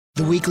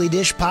The Weekly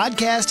Dish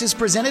podcast is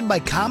presented by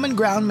Common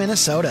Ground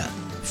Minnesota.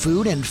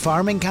 Food and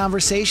farming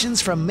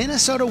conversations from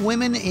Minnesota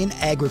women in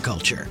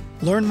agriculture.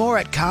 Learn more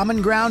at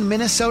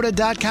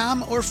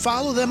commongroundminnesota.com or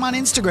follow them on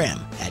Instagram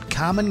at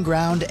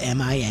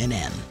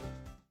commongroundminn.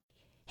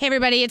 Hey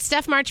everybody, it's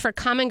Steph March for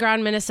Common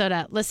Ground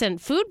Minnesota. Listen,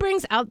 food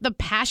brings out the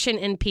passion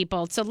in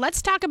people, so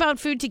let's talk about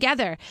food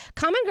together.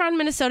 Common Ground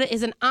Minnesota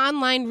is an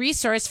online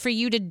resource for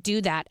you to do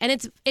that,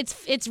 and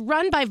it's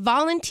run by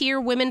volunteer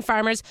women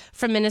farmers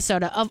from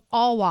Minnesota of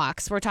all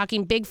walks. We're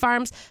talking big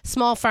farms,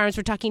 small farms,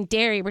 we're talking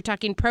dairy, we're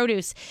talking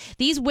produce.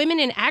 These women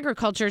in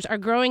agriculture are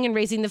growing and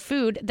raising the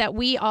food that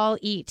we all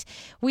eat.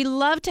 We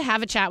love to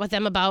have a chat with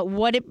them about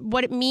what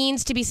it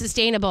means to be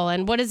sustainable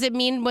and what does it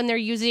mean when they're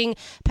using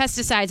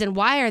pesticides and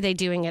why are they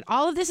doing it.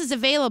 All of this is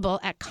available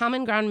at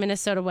Common Ground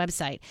Minnesota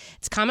website.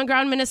 It's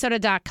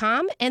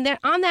commongroundminnesota.com. And then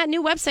on that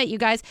new website, you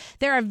guys,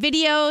 there are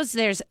videos,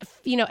 there's,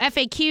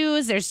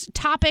 FAQs, there's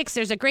topics,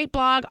 there's a great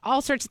blog,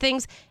 all sorts of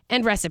things,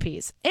 and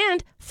recipes.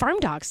 And farm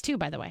dogs, too,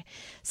 by the way.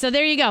 So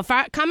there you go.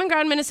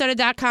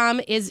 commongroundminnesota.com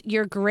is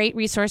your great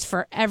resource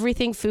for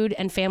everything food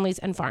and families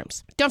and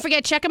farms. Don't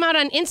forget, check them out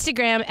on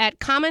Instagram at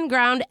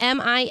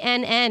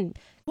commongroundminn.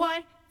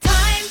 What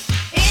time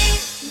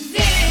is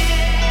it?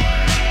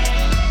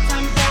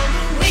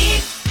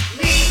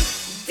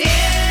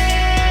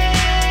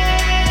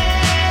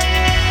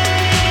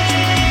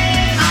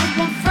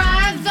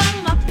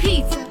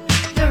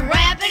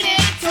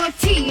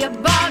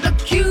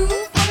 Barbecue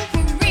from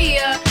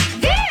Korea.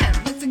 Damn,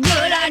 that's a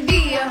good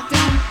idea.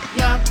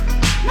 Yuck,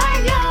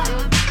 my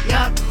yuck,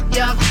 yuck,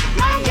 yuck,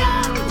 my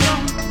yuck,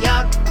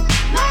 yuck,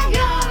 my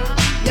yuck,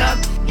 yuck,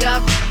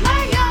 yuck,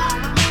 my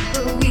yuck.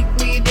 The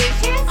weekly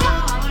dish is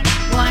on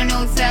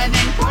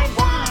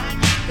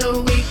 107.1.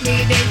 The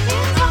weekly dish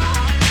is on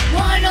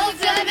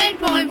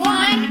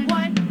 107.1.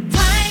 What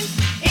time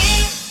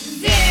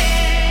is it?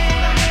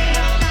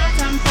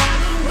 Time for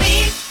the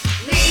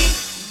weekly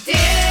dish.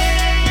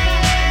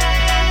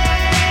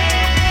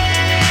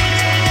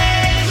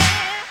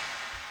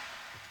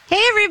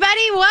 Hey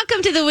everybody,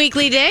 welcome to the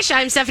Weekly Dish.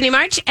 I'm Stephanie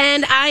March,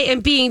 and I am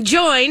being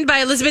joined by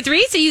Elizabeth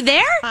Reese. Are you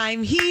there?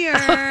 I'm here.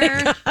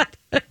 Oh my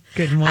God.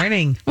 Good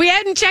morning. We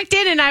hadn't checked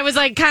in, and I was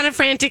like kind of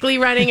frantically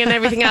running and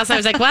everything else. I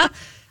was like, well,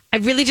 I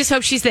really just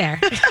hope she's there.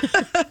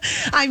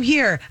 I'm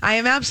here. I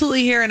am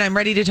absolutely here, and I'm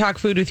ready to talk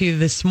food with you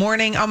this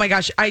morning. Oh my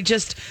gosh, I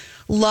just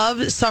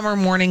love summer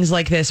mornings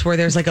like this where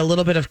there's like a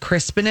little bit of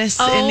crispness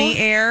in the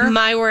air.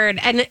 My word.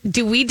 And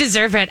do we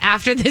deserve it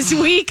after this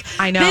week?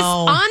 I know. This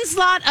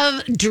onslaught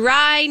of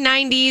dry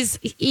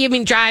 90s, I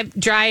mean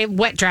dry,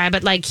 wet dry,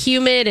 but like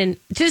humid and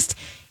just,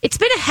 it's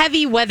been a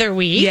heavy weather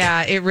week.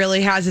 Yeah, it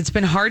really has. It's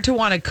been hard to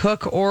want to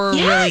cook or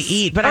really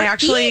eat. But I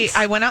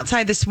went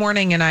outside this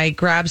morning and I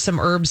grabbed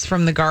some herbs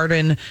from the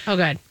garden. Oh,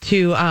 good.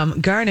 To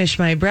garnish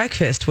my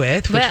breakfast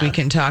with, which we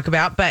can talk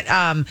about. But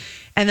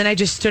and then I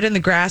just stood in the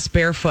grass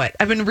barefoot.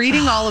 I've been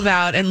reading all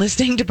about and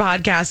listening to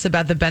podcasts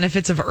about the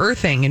benefits of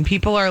earthing. And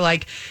people are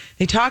like,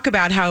 they talk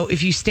about how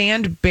if you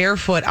stand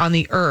barefoot on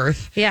the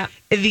earth,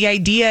 the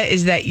idea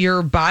is that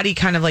your body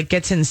kind of like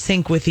gets in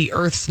sync with the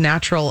earth's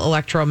natural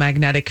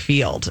electromagnetic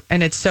field.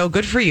 And it's so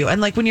good for you. And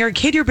like when you're a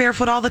kid, you're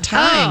barefoot all the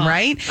time,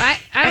 right? I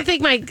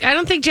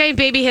don't think Giant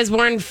Baby has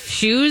worn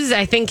shoes.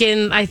 I think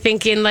in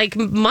like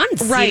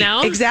months. Right. You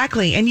know?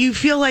 Exactly. And you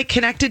feel like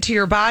connected to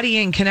your body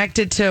and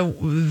connected to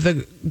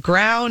the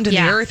ground and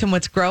the earth and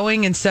what's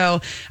growing. And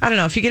so I don't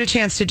know, if you get a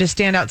chance to just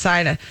stand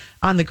outside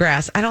on the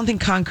grass, I don't think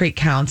concrete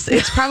counts.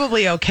 It's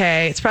probably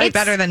okay. It's probably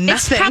better than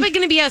nothing. It's probably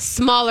going to be a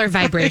smaller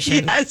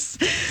vibration. Yes.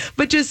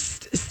 But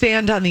just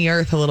stand on the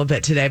earth a little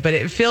bit today. But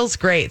it feels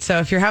great. So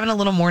if you're having a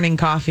little morning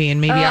coffee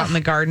and maybe out in the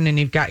garden and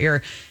you've got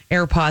your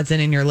AirPods in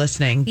and you're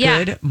listening,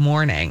 good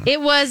morning. It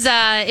was,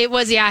 I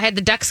had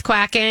the ducks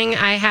quacking.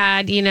 I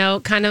had,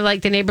 kind of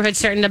like the neighborhood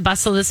starting to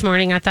bustle this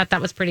morning. I thought that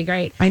was pretty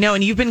great. I know.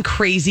 And you've been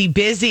crazy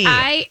busy.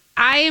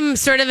 I'm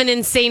sort of an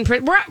insane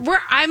person.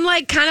 I'm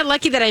like kind of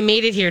lucky that I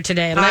made it here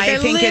today. Like, I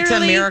think it's a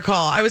miracle.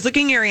 I was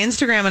looking at your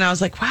Instagram and I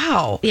was like,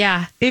 wow.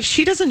 Yeah. If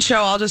she doesn't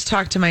show, I'll just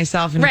talk to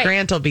myself and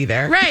Grant will be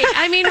there. Right.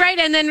 I mean, right.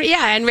 And then,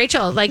 and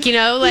Rachel,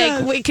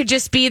 we could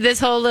just be this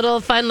whole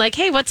little fun, like,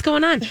 hey, what's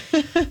going on?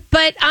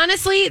 But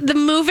honestly, the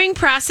moving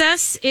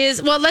process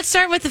is, well, let's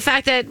start with the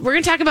fact that we're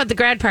going to talk about the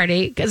grad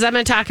party because I'm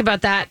going to talk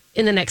about that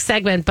in the next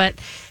segment. But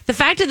the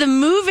fact of the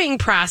moving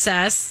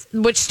process,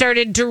 which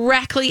started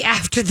directly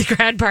after the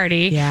grad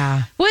party,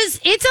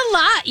 it's a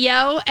lot,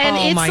 yo. And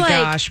oh it's my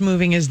gosh,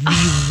 moving is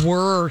the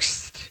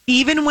worst.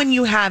 Even when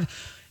you have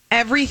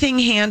everything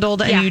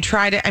handled and you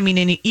try to, and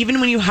even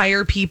when you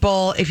hire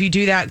people, if you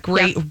do that,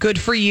 great, good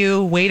for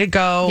you, way to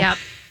go. Yep.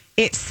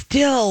 it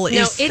still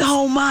is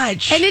so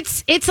much. And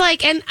it's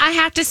like, and I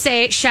have to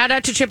say, shout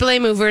out to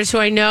AAA Movers, who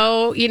I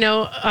know,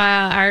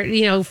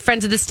 are,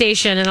 friends of the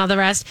station and all the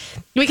rest.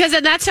 Because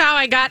that's how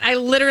I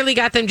literally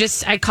got them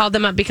I called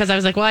them up because I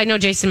was like, well, I know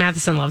Jason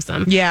Matheson loves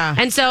them. Yeah.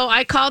 And so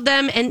I called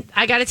them, and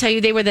I got to tell you,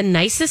 they were the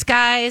nicest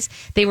guys.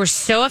 They were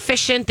so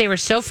efficient. They were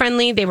so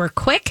friendly. They were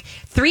quick.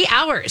 3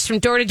 hours from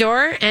door to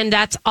door. And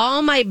that's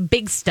all my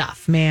big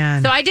stuff.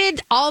 Man. So I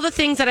did all the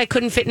things that I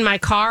couldn't fit in my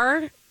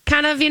car,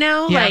 kind of,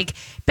 like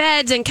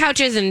beds and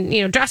couches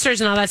and,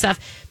 dressers and all that stuff.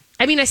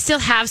 I mean, I still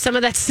have some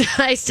of that stuff.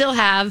 I still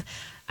have.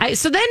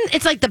 So then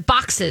it's like the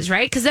boxes,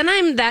 right? Because then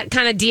I'm that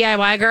kind of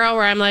DIY girl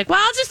where I'm like, well,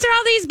 I'll just throw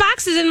all these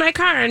boxes in my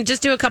car and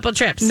just do a couple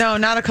trips. No,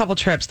 not a couple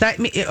trips.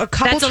 A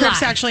couple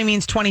trips actually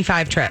means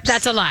 25 trips.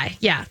 That's a lie.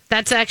 Yeah,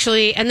 that's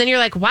actually. And then you're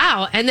like,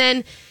 wow.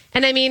 And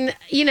I mean,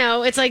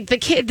 it's like the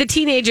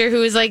teenager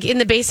who is like in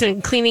the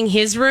basement cleaning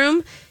his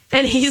room,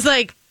 and he's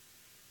like,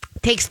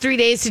 takes 3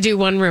 days to do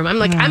one room. I'm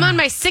like, I'm on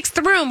my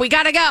 6th room. We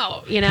got to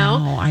go,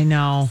 Oh, I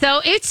know. So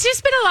it's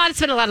just been a lot. It's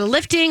been a lot of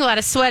lifting, a lot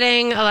of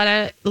sweating,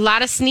 a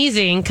lot of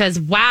sneezing because,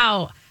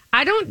 wow,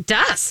 I don't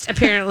dust,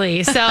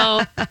 apparently.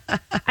 So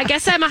I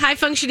guess I'm a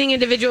high-functioning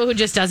individual who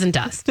just doesn't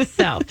dust.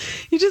 So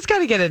you just got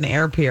to get an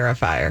air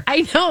purifier.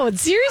 I know.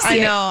 Seriously. I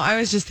know. I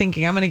was just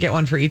thinking I'm going to get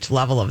one for each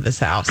level of this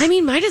house. I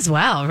mean, might as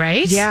well,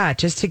 right? Yeah,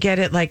 just to get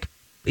it like,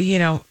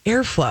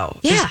 airflow.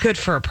 Yeah. Just good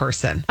for a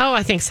person. Oh,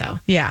 I think so.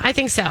 Yeah. I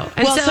think so.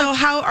 And so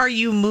how are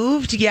you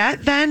moved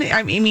yet then?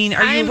 I mean,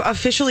 are you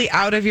officially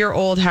out of your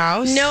old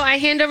house? No, I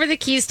hand over the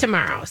keys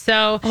tomorrow.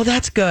 So oh,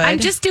 that's good. I'm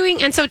just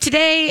doing, and so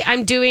today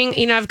I'm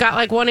doing, I've got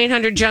like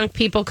 1-800 junk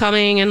people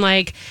coming and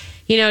like,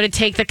 to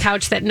take the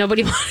couch that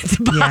nobody wanted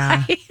to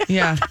buy.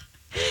 Yeah.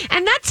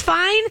 And that's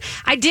fine.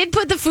 I did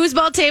put the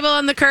foosball table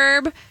on the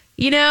curb.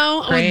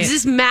 It's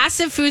this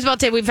massive foosball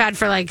table we've had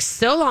for like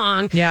so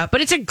long. Yeah.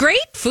 But it's a great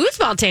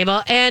foosball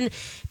table. And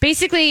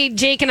basically,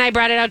 Jake and I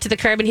brought it out to the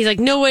curb, and he's like,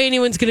 no way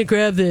anyone's going to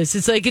grab this.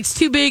 It's like, it's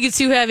too big. It's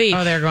too heavy.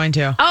 Oh, they're going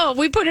to. Oh,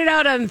 we put it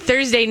out on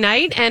Thursday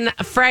night, and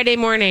Friday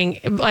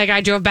morning, like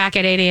I drove back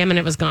at 8 a.m. and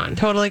it was gone.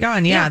 Totally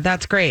gone. Yeah,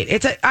 that's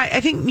great.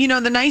 I think,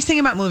 the nice thing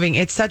about moving,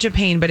 it's such a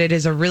pain, but it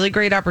is a really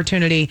great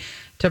opportunity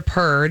to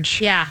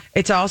purge. Yeah.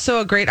 It's also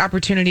a great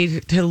opportunity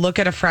to look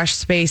at a fresh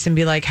space and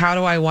be like, how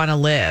do I want to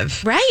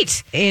live?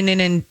 Right.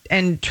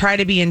 And try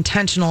to be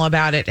intentional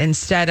about it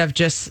instead of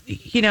just,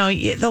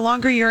 the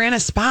longer you're in a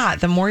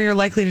spot, the more you're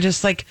likely to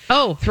just like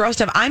throw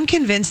stuff. I'm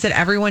convinced that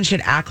everyone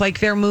should act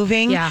like they're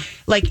moving. Yeah.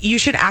 Like you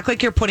should act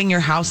like you're putting your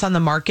house on the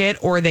market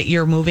or that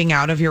you're moving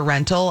out of your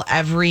rental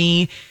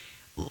every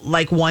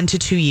like 1 to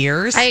 2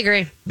 years. I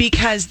agree.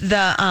 Because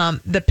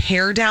the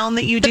pare down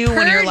that you do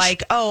when you're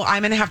like, oh,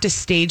 I'm going to have to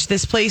stage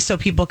this place so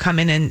people come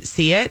in and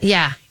see it.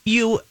 Yeah.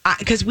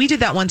 Because we did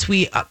that once.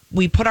 We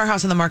put our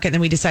house on the market and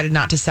then we decided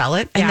not to sell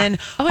it. And then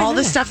all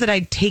the stuff that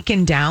I'd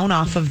taken down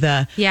off of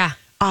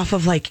off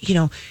of like,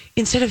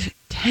 instead of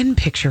 10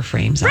 picture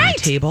frames on a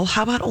table,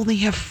 how about only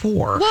have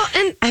 4? Well,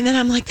 and then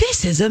I'm like,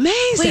 this is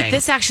amazing. Wait,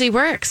 this actually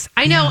works.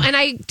 I know. And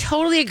I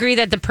totally agree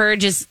that the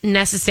purge is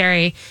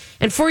necessary.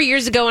 And 4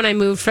 years ago when I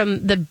moved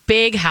from the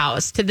big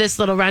house to this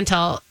little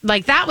rental,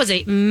 like that was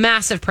a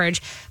massive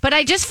purge. But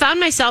I just found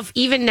myself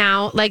even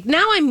now, like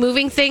now I'm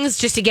moving things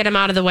just to get them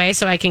out of the way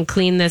so I can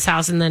clean this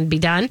house and then be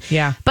done.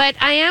 Yeah. But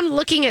I am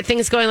looking at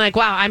things going like,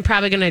 wow, I'm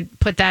probably going to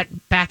put that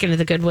back into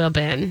the Goodwill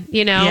bin,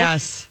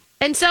 Yes.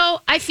 And so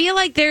I feel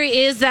like there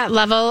is that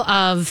level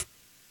of,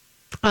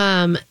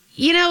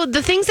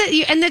 the things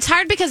that and it's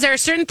hard because there are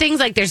certain things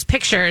like there's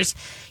pictures,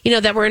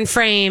 that were in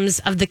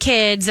frames of the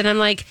kids. And I'm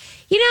like,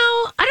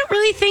 I don't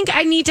really think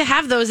I need to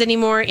have those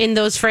anymore in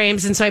those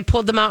frames. And so I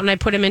pulled them out and I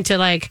put them into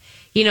like,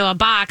 a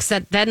box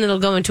that then it'll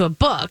go into a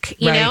book,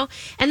 you know,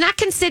 and that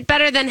can sit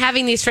better than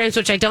having these frames,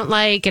 which I don't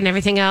like and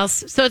everything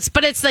else. So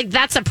it's like,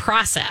 that's a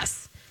process.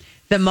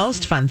 The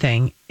most fun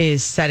thing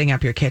is setting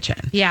up your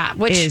kitchen. Yeah.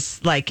 Which is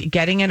like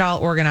getting it all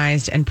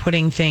organized and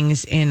putting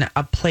things in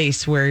a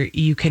place where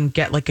you can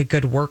get like a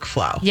good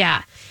workflow.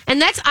 Yeah.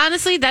 And that's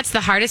the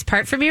hardest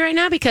part for me right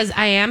now because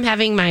I am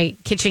having my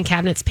kitchen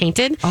cabinets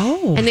painted.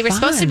 Oh, and they were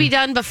supposed to be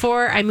done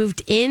before I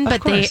moved in,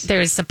 but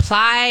there's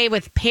supply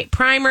with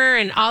primer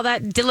and all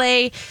that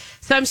delay.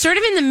 So I'm sort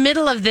of in the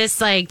middle of this,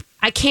 like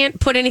I can't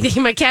put anything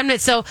in my cabinet.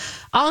 So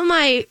all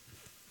my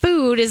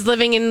food is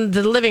living in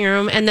the living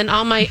room, and then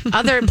all my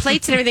other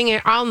plates and everything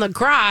are all in the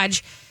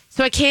garage.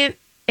 So I can't.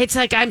 It's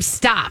like I'm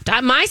stopped.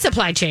 My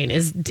supply chain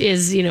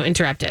is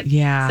interrupted.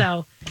 Yeah.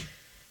 So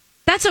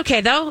that's okay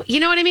though. You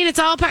know what I mean? It's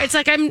all part. It's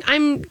like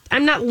I'm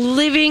not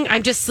living.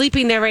 I'm just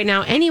sleeping there right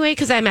now anyway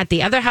because I'm at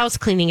the other house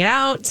cleaning it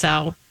out.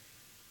 So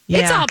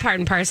it's all part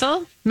and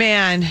parcel.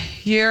 Man,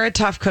 you're a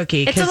tough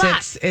cookie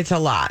because it's a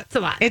lot. It's a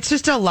lot. It's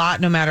just a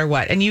lot, no matter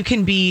what. And you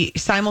can be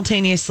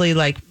simultaneously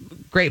like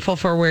grateful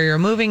for where you're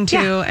moving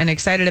to and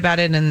excited about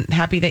it and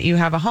happy that you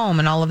have a home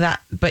and all of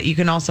that. But you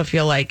can also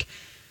feel like,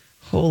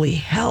 holy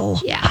hell.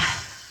 Yeah.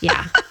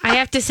 Yeah. I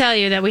have to tell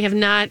you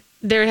that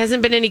there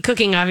hasn't been any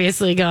cooking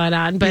obviously going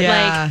on, but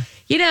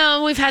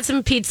we've had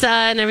some pizza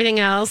and everything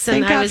else.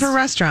 And Thank God for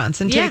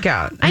restaurants and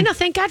takeout. I know.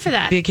 Thank God for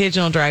that. The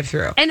occasional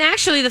drive-through. And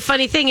actually, the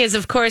funny thing is,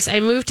 of course, I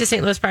moved to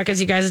St. Louis Park, as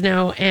you guys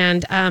know,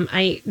 and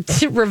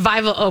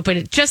Revival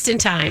opened just in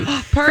time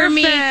for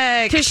me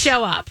to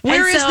show up.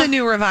 Where is the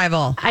new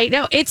Revival? I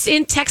know. It's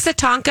in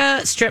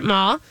Texatonka Strip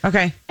Mall.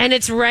 Okay. And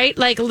it's right,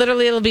 like,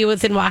 literally it'll be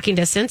within walking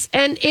distance.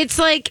 And it's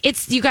like,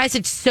 you guys,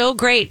 it's so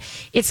great.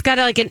 It's got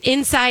an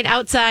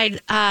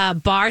inside-outside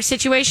bar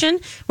situation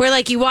where,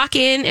 like, you walk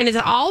in and it's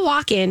all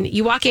walk-in.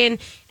 You walk in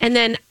and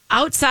then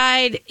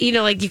outside,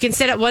 like you can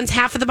sit at one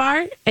half of the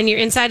bar and you're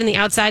inside and the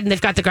outside and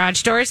they've got the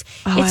garage doors.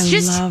 Oh,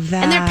 I love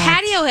that. And their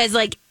patio has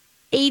like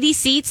 80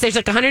 seats. There's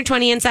like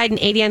 120 inside and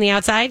 80 on the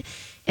outside.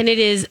 And it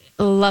is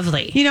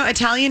lovely.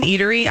 Italian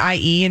Eatery,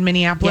 IE in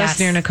Minneapolis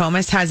near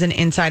Nokomis, has an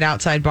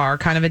inside-outside bar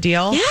kind of a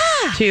deal.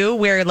 Yeah. Too,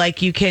 where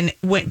like you can,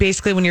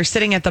 basically when you're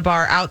sitting at the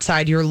bar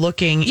outside, you're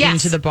looking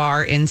into the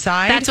bar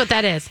inside. That's what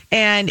that is.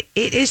 And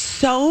it is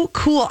so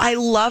cool. I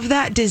love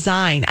that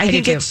design. I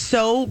think it's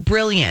so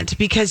brilliant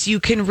because you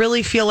can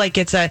really feel like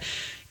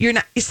you're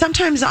not,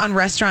 sometimes on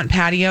restaurant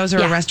patios or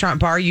a restaurant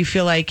bar, you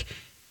feel like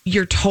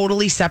you're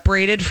totally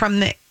separated from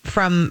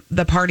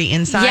the party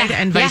inside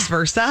and vice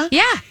versa.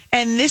 Yeah.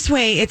 And this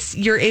way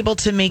you're able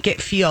to make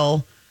it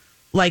feel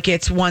like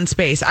it's one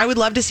space. I would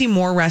love to see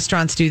more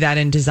restaurants do that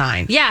in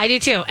design. Yeah, I do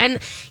too. And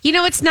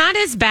it's not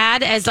as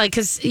bad as like,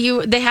 because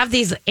they have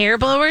these air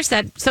blowers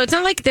so it's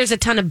not like there's a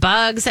ton of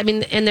bugs. I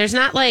mean, and there's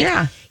not like,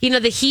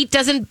 the heat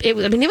doesn't, it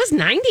was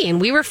 90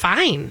 and we were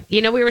fine.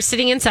 We were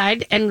sitting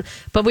inside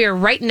but we were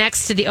right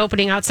next to the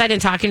opening outside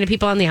and talking to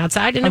people on the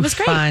outside and it was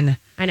great. Fun.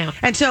 I know.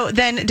 And so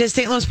then does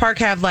St. Louis Park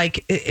have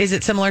is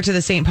it similar to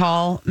the St.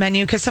 Paul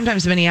menu? Because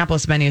sometimes the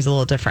Minneapolis menu is a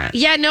little different.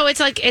 Yeah, no, it's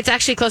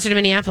actually closer to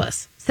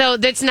Minneapolis. So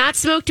it's not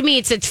smoked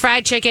meats. It's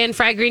fried chicken,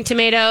 fried green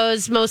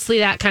tomatoes, mostly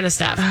that kind of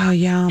stuff. Oh,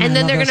 yeah. And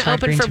then they're going to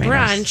open for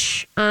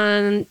brunch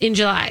in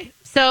July.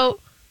 So,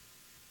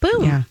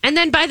 boom. Yeah. And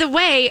then, by the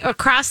way,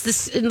 across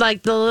this,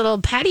 like the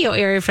little patio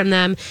area from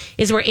them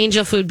is where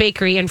Angel Food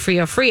Bakery and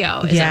Frio Frio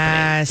is opening.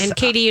 And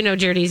Katie,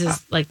 Journeys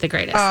is like the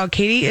greatest. Oh,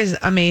 Katie is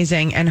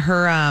amazing. And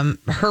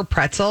her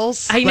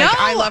pretzels. I know.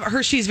 I love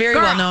her. She's very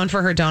well known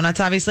for her donuts,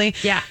 obviously.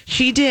 Yeah.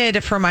 She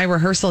did, for my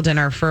rehearsal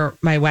dinner for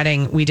my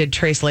wedding, we did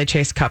Tres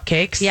Leches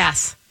cupcakes.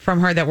 Yes. From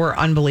her that were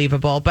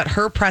unbelievable. But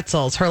her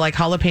pretzels, her like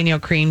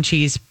jalapeno cream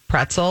cheese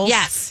pretzels,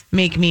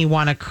 make me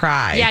want to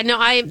cry. Yeah, no,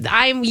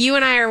 you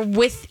and I are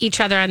with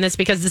each other on this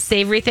because the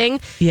savory thing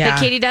that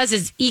Katie does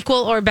is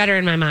equal or better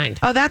in my mind.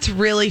 Oh, that's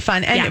really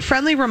fun. And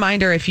friendly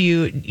reminder, if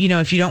you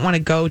don't want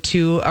to go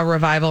to a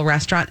Revival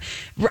restaurant,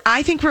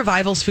 I think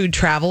Revival's food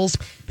travels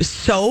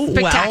so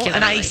well,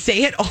 and I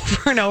say it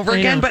over and over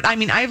again. But I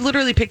mean, I've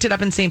literally picked it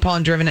up in St. Paul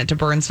and driven it to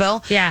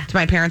Burnsville, to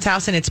my parents'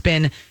 house, and it's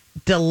been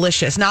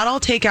delicious. Not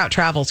all takeout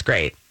travel's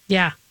great.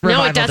 Yeah.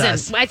 Revival no, it doesn't.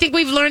 does. I think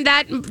we've learned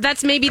that.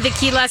 That's maybe the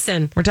key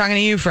lesson. We're talking to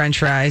you, French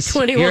fries.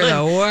 21. You're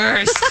the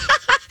worst.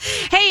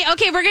 Hey,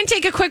 okay, we're going to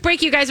take a quick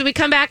break, you guys. When we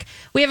come back,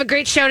 we have a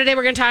great show today. I'm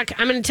going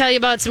to tell you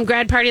about some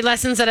grad party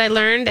lessons that I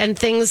learned and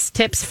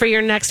tips for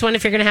your next one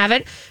if you're going to have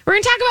it. We're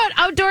going to talk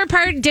about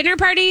outdoor dinner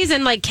parties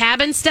and like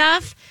cabin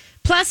stuff.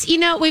 Plus,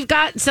 we've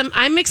got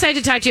I'm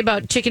excited to talk to you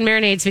about chicken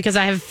marinades because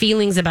I have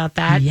feelings about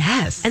that.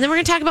 Yes. And then we're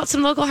going to talk about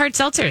some local hard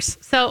seltzers.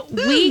 So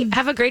we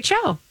have a great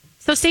show.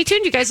 So stay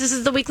tuned, you guys. This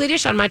is the Weekly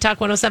Dish on My Talk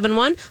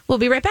 107.1. We'll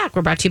be right back.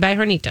 We're brought to you by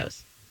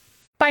Hornitos.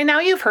 By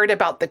now you've heard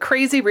about the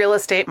crazy real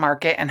estate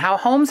market and how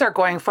homes are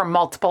going for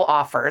multiple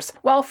offers.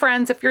 Well,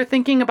 friends, if you're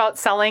thinking about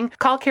selling,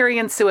 call Carrie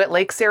and Sue at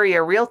Lakes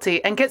Area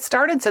Realty and get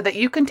started so that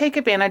you can take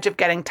advantage of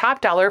getting top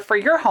dollar for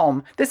your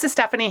home. This is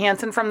Stephanie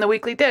Hansen from The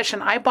Weekly Dish,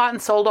 and I bought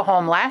and sold a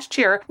home last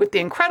year with the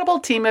incredible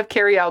team of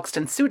Carrie Elkst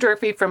and Sue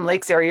Durfee from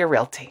Lakes Area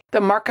Realty.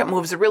 The market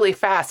moves really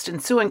fast,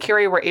 and Sue and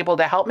Carrie were able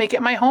to help me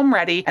get my home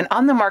ready and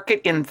on the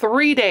market in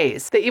 3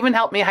 days. They even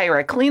helped me hire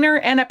a cleaner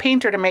and a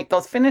painter to make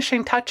those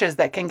finishing touches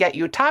that can get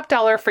you top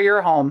dollar for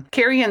your home.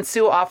 Carrie and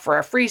Sue offer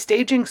a free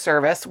staging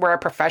service where a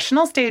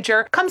professional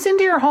stager comes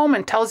into your home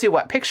and tells you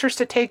what pictures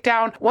to take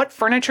down, what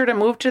furniture to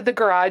move to the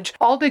garage,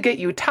 all to get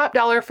you top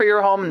dollar for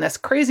your home in this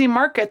crazy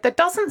market that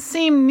doesn't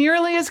seem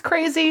nearly as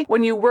crazy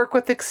when you work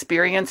with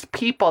experienced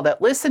people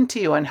that listen to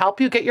you and help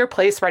you get your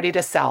place ready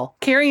to sell.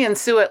 Carrie and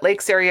Sue at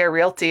Lakes Area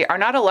Realty are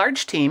not a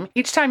large team.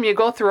 Each time you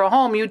go through a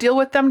home, you deal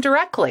with them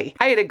directly.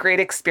 I had a great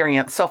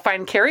experience, so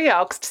find Carrie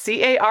Elkst,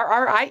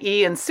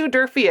 Carrie, and Sue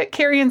Durfee at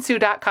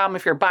carrieandsue.com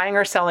if you're buying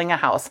or selling a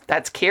house.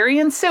 That's Carrie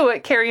and Sue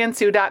at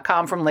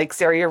carrieandsue.com from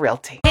Lakes Area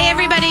Realty. Hey,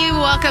 everybody.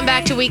 Welcome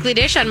back to Weekly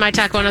Dish on My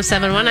Talk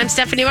 107.1. I'm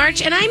Stephanie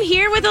March, and I'm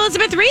here with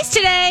Elizabeth Reese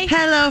today.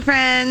 Hello,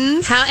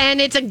 friends.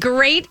 And it's a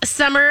great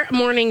summer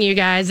morning, you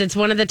guys. It's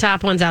one of the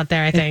top ones out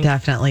there, I think. It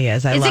definitely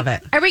is. I love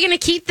it. Are we going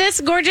to keep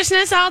this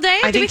gorgeousness all day?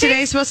 I think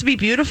today's supposed to be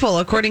beautiful.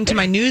 According to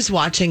my news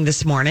watching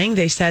this morning,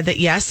 they said that,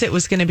 yes, it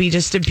was going to be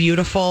just a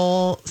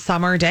beautiful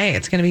summer day.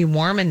 It's going to be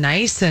warm and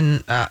nice,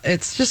 and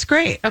it's just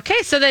great.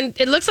 Okay, so then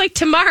it looks like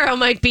tomorrow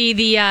tomorrow might be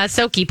the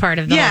soaky part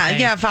of the whole thing.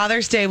 Yeah.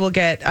 Father's Day will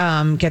get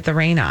the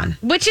rain on.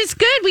 Which is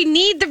good. We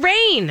need the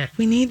rain.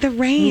 We need the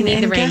rain.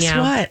 And guess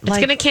what? It's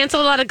going to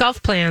cancel a lot of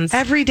golf plans.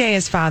 Every day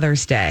is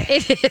Father's Day.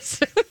 It is.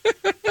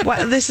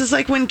 This is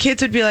like when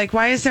kids would be like,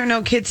 why is there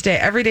no Kids Day?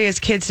 Every day is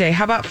Kids Day.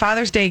 How about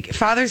Father's Day?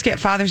 Fathers get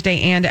Father's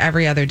Day and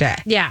every other day.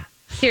 Yeah,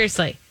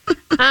 seriously.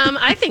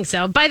 I think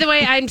so. By the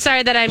way, I'm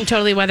sorry that I'm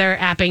totally weather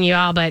apping you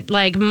all, but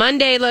like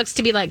Monday looks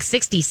to be like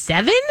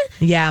 67.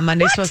 Yeah,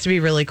 Monday's supposed to be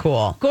really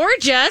cool.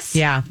 Gorgeous.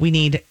 Yeah, we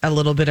need a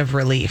little bit of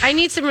relief. I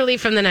need some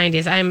relief from the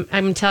 90s.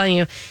 I'm telling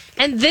you.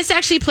 And this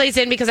actually plays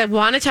in because I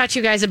want to talk to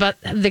you guys about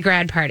the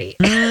grad party.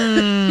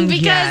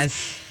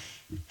 Because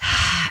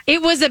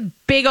it was a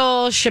big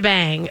old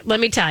shebang, let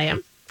me tell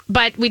you.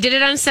 But we did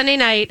it on Sunday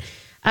night.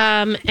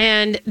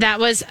 And that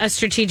was a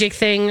strategic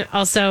thing.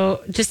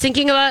 Also, just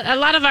thinking about a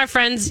lot of our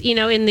friends,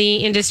 in the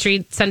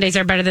industry, Sundays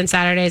are better than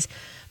Saturdays.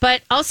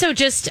 But also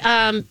just,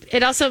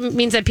 it also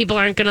means that people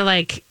aren't going to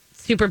like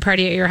super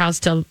party at your house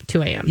till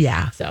 2 a.m.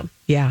 Yeah. So,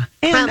 yeah.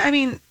 And I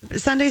mean,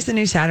 Sunday's the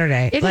new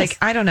Saturday. Is.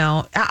 I don't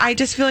know. I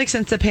just feel like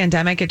since the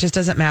pandemic, it just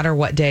doesn't matter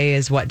what day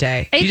is what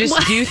day. You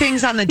just do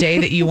things on the day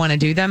that you want to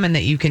do them and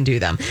that you can do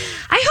them.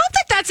 I hope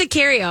that that's a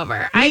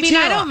carryover. I mean,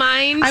 I don't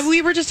mind.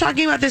 We were just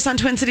talking about this on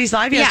Twin Cities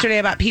Live yesterday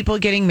about people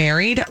getting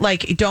married.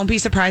 Like, don't be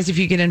surprised if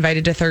you get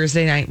invited to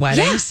Thursday night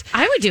weddings.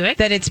 Yeah, I would do it.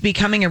 That it's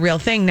becoming a real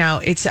thing now.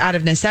 It's out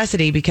of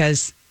necessity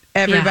because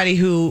everybody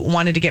who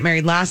wanted to get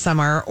married last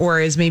summer or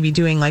is maybe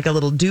doing like a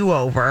little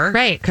do-over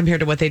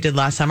compared to what they did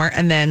last summer.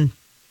 And then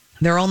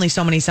there are only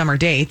so many summer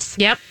dates.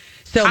 Yep.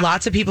 So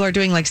lots of people are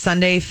doing like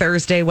Sunday,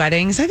 Thursday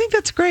weddings. I think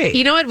that's great.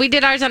 You know what? We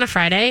did ours on a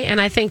Friday, and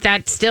I think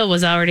that still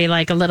was already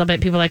like a little bit,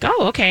 people like,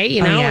 oh, okay,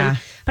 Yeah.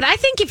 But I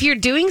think if you're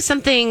doing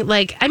something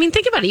like, I mean,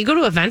 think about it. You go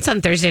to events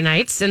on Thursday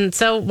nights, and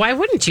so why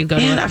wouldn't you go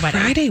to a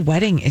wedding? Friday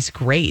wedding is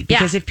great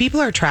because if people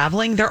are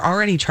traveling, they're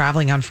already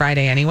traveling on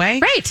Friday anyway.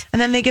 Right.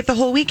 And then they get the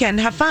whole weekend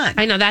and have fun.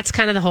 I know. That's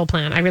kind of the whole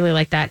plan. I really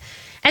like that.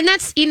 And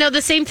that's,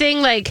 the same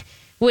thing like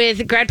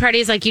with grad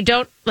parties, like you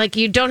don't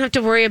have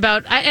to worry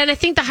about, and I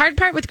think the hard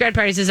part with grad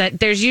parties is that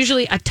there's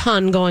usually a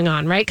ton going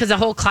on, right? Because the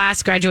whole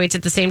class graduates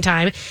at the same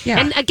time. Yeah.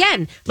 And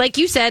again, like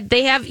you said,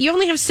 you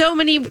only have so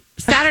many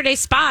Saturday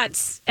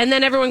spots, and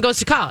then everyone goes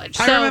to college.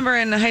 I remember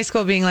in high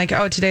school being like,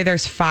 oh, today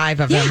there's 5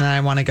 of them that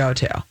I want to go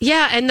to.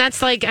 Yeah, and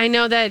that's like, I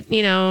know that,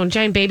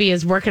 Giant Baby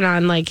is working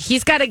on, like,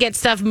 he's got to get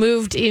stuff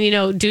moved,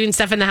 doing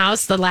stuff in the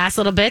house, the last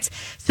little bits,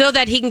 so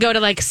that he can go to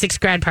like 6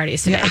 grad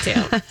parties today,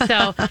 too.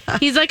 So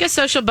he's like a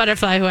social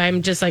butterfly who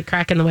I'm just like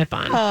cracking the whip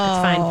on. It's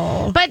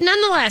fine. But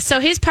nonetheless,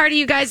 so his party,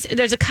 you guys,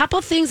 there's a couple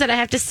things that I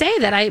have to say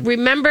that I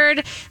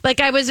remembered. Like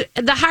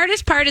the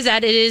hardest part is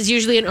that it is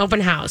usually an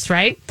open house,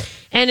 right?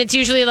 And it's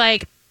usually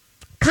like,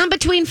 come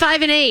between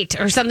 5 and 8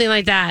 or something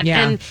like that.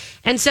 Yeah.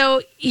 And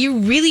so you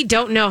really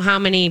don't know how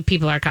many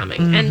people are coming.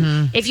 Mm-hmm.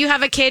 And if you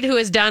have a kid who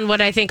has done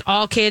what I think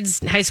all kids,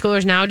 high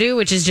schoolers now do,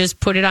 which is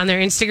just put it on their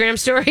Instagram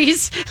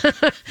stories,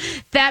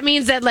 that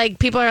means that like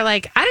people are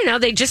like, I don't know,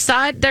 they just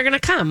saw it, they're going to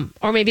come.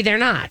 Or maybe they're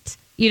not.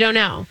 You don't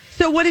know.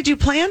 So what did you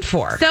plan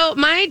for? So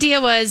my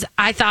idea was,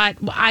 I thought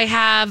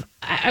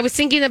I was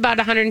thinking about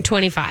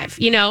 125,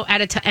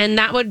 and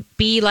that would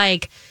be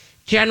like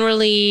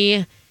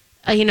generally,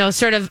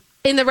 sort of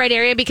in the right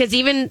area, because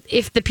even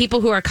if the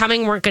people who are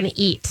coming weren't going to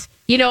eat,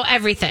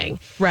 everything.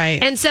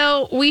 Right. And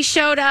so we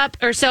showed up,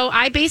 so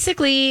I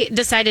basically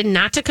decided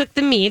not to cook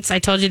the meats. I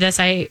told you this.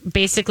 I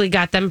basically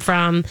got them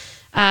from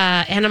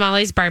Anna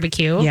Molly's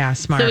Barbecue. Yeah,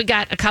 smart. So we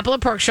got a couple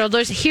of pork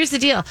shoulders. Here's the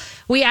deal.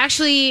 We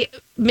actually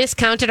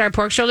miscounted our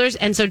pork shoulders,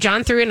 and so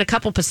John threw in a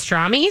couple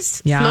pastrami's,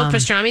 smoked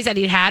pastrami's that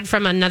he'd had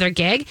from another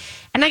gig.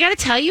 And I got to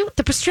tell you,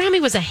 the pastrami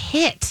was a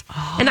hit.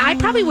 Oh. And I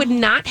probably would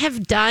not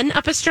have done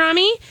a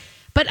pastrami,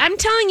 but I'm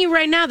telling you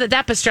right now that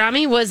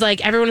pastrami was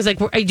like, everyone was like,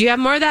 do you have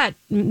more of that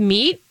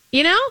meat?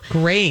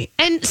 Great.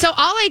 And so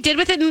all I did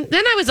with it, and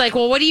then I was like,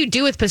 well, what do you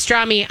do with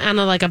pastrami on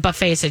a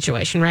buffet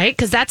situation, right?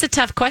 Because that's a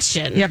tough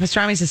question. Yeah,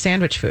 pastrami's a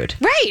sandwich food.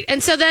 Right.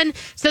 And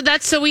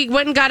so we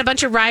went and got a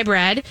bunch of rye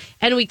bread,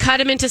 and we cut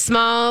them into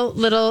small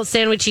little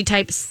sandwichy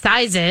type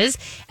sizes.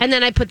 And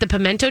then I put the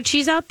pimento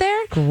cheese out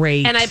there.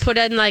 Great. And I put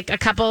in like a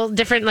couple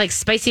different like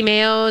spicy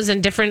mayos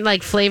and different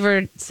like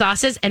flavored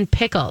sauces and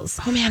pickles.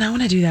 Oh man, I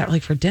want to do that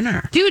like for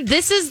dinner. Dude,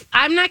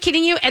 I'm not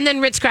kidding you. And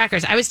then Ritz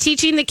crackers. I was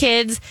teaching the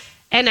kids.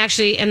 And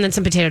then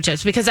some potato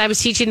chips, because I was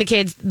teaching the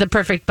kids the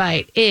perfect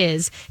bite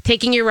is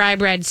taking your rye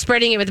bread,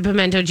 spreading it with the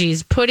pimento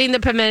cheese, putting the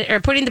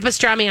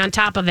pastrami on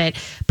top of it,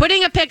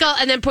 putting a pickle,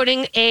 and then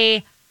putting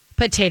a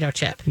potato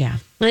chip. Yeah. And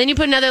then you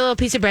put another little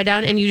piece of bread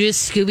down, and you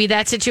just Scooby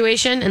that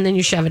situation, and then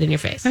you shove it in your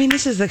face. I mean,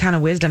 this is the kind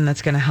of wisdom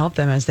that's going to help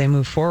them as they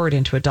move forward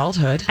into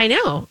adulthood. I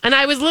know. And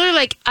I was literally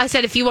like, I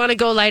said, if you want to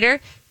go lighter,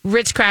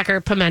 Ritz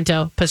cracker,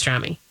 pimento,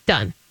 pastrami.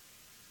 Done.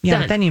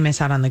 Yeah, but then you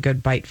miss out on the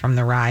good bite from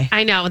the rye.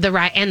 I know, the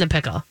rye and the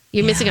pickle.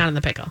 You're missing out on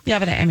the pickle. Yeah,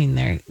 but I mean,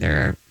 there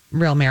are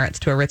real merits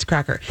to a Ritz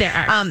cracker. There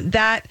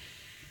are.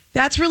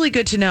 That's really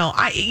good to know.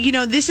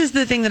 This is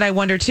the thing that I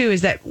wonder too,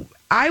 is that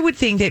I would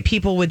think that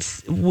people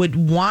would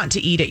want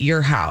to eat at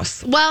your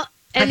house. Well,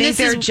 I think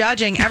they're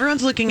judging.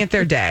 Everyone's looking at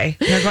their day.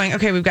 And they're going,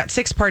 okay, we've got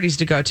 6 parties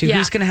to go to. Yeah.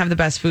 Who's going to have the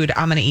best food?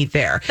 I'm going to eat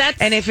there.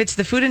 And if it's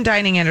the food and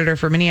dining editor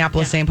for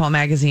Minneapolis St. Paul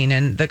Magazine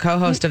and the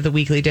co-host of the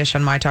Weekly Dish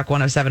on My Talk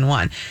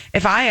 107.1,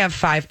 if I have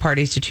 5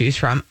 parties to choose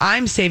from,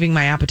 I'm saving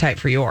my appetite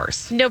for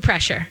yours. No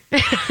pressure.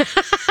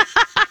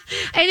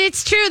 And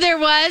it's true, there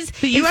was.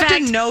 But you have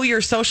to know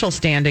your social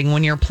standing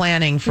when you're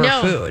planning for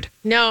food.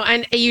 No,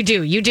 and you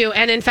do.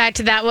 And in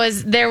fact,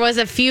 there was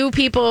a few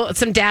people,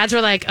 some dads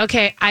were like,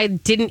 okay, I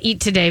didn't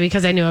eat today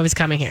because I knew I was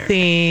coming here.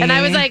 See? And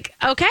I was like,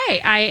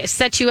 okay, I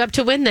set you up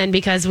to win then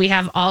because we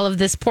have all of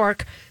this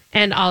pork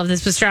and all of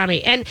this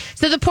pastrami. And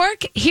so the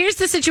pork, here's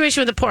the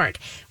situation with the pork.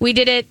 We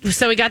did it,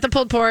 so we got the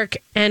pulled pork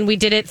and we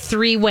did it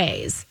 3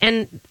 ways.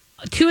 And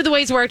 2 of the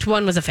ways worked,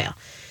 1 was a fail.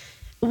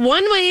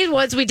 One way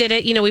was we did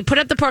it, we put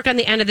up the pork on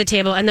the end of the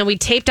table and then we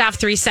taped off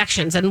 3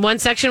 sections. And 1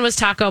 section was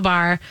taco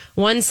bar,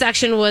 1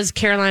 section was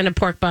Carolina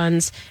pork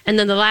buns, and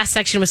then the last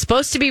section was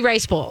supposed to be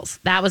rice bowls.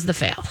 That was the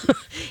fail.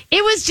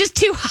 It was just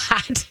too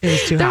hot. It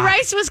was too hot. The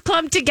rice was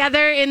clumped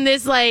together in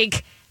this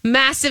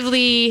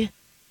massively,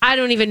 I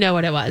don't even know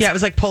what it was. Yeah, it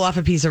was like pull off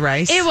a piece of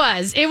rice.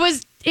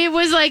 It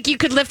was like you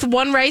could lift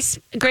 1 rice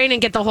grain and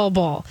get the whole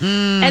bowl.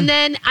 And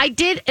then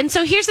and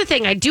so here's the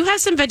thing. I do have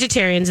some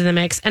vegetarians in the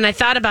mix, and I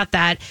thought about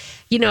that.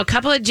 A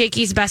couple of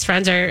Jakey's best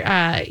friends are,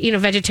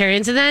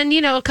 vegetarians, and then,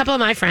 a couple of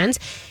my friends.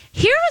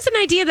 Here was an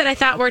idea that I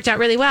thought worked out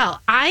really well.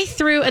 I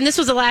threw, and this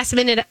was a last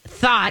minute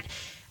thought,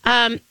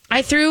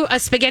 I threw a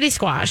spaghetti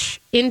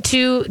squash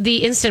into the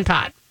Instant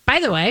Pot. By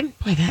the way,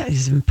 boy, that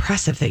is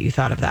impressive that you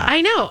thought of that.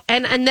 I know,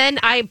 and then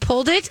I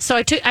pulled it. So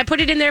I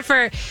put it in there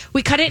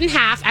we cut it in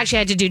half. Actually, I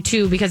had to do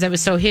 2 because it was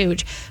so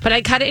huge. But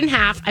I cut it in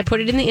half. I put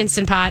it in the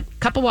Instant Pot,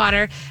 cup of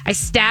water. I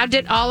stabbed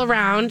it all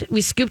around.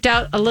 We scooped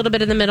out a little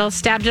bit in the middle,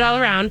 stabbed it all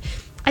around.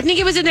 I think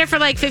it was in there for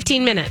like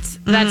 15 minutes.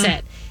 That's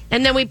it.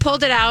 And then we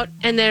pulled it out,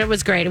 and then it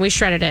was great. And we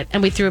shredded it,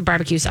 and we threw a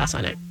barbecue sauce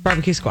on it.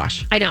 Barbecue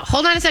squash. I know.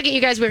 Hold on a second,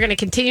 you guys. We're going to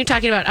continue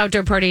talking about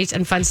outdoor parties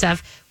and fun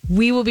stuff.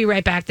 We will be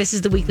right back. This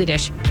is the Weekly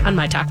Dish on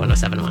My Talk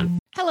 107.1.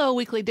 Hello,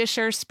 Weekly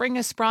Dishers. Spring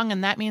is sprung,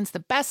 and that means the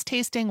best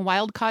tasting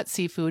wild-caught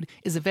seafood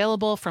is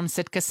available from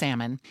Sitka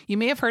Salmon. You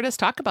may have heard us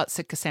talk about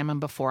Sitka Salmon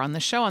before on the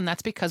show, and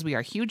that's because we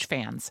are huge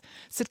fans.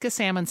 Sitka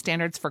Salmon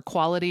standards for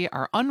quality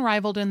are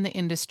unrivaled in the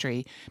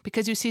industry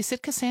because you see,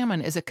 Sitka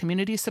Salmon is a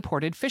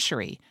community-supported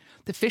fishery.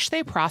 The fish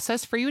they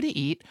process for you to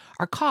eat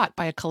are caught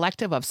by a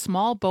collective of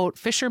small boat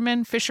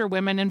fishermen,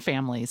 fisherwomen, and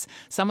families.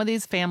 Some of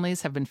these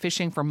families have been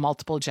fishing for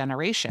multiple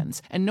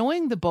generations, and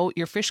knowing the boat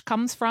your fish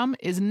comes from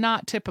is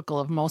not typical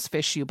of most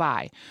fish you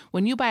buy.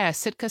 When you buy a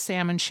Sitka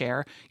Salmon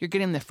share, you're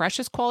getting the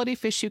freshest quality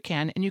fish you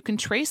can, and you can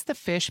trace the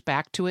fish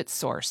back to its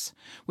source.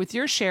 With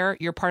your share,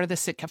 you're part of the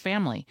Sitka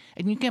family,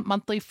 and you get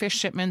monthly fish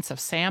shipments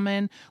of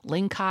salmon,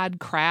 lingcod,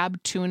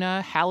 crab,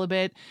 tuna,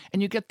 halibut,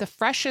 and you get the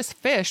freshest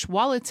fish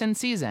while it's in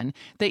season.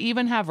 They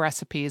even have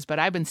recipes, but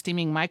I've been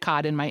steaming my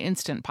cod in my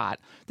Instant Pot.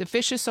 The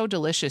fish is so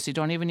delicious, you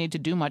don't even need to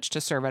do much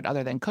to serve it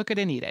other than cook it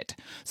and eat it.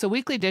 So,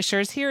 Weekly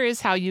Dishers, here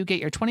is how you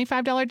get your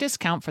 $25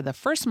 discount for the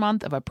first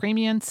month of a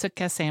premium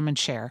Sitka Salmon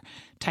share.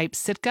 Type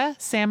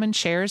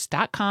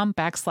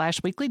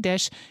sitkasalmonshares.com/weekly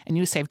dish and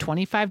you save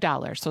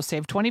 $25. So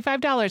save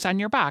 $25 on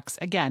your box.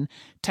 Again,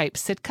 type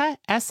Sitka,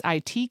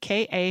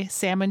 SITKA,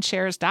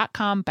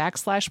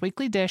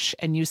 salmonshares.com/weekly dish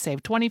and you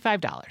save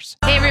 $25.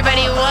 Hey,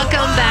 everybody.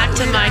 Welcome back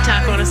to My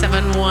Talk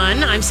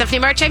 107.1. I'm Stephanie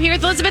March. I'm here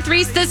with Elizabeth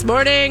Reese this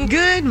morning.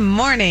 Good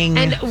morning.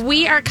 And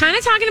we are kind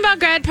of talking about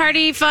grad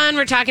party fun.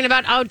 We're talking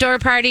about outdoor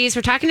parties.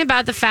 We're talking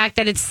about the fact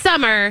that it's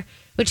summer,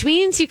 which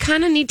means you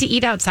kind of need to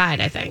eat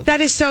outside, I think.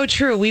 That is so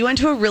true. We went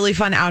to a really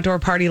fun outdoor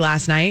party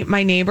last night.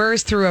 My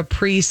neighbors threw a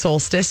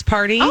pre-solstice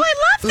party. Oh, I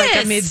love this.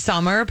 Like a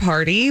midsummer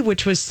party,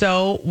 which was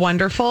so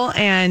wonderful.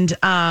 And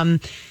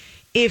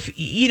if,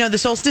 the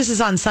solstice is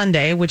on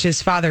Sunday, which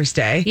is Father's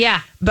Day.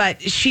 Yeah.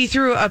 But she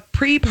threw a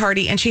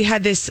pre-party and she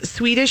had this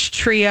Swedish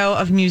trio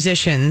of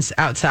musicians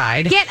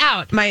outside. Get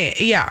out.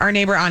 Our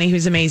neighbor Ani,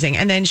 who's amazing.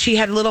 And then she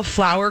had little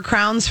flower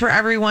crowns for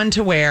everyone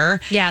to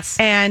wear. Yes.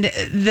 And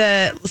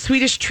the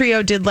Swedish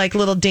trio did like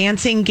little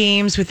dancing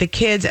games with the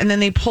kids. And then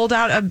they pulled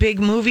out a big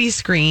movie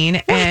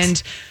screen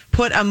and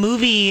put a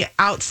movie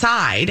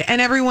outside.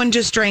 And everyone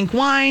just drank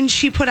wine.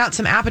 She put out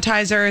some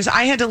appetizers.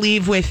 I had to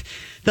leave with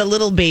the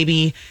little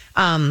baby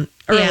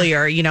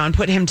earlier, and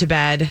put him to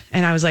bed.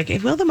 And I was like,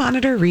 will the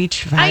monitor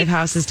reach 5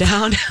 houses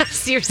down?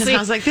 Seriously. And I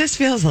was like, this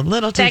feels a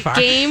little too far.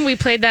 That game, we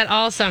played that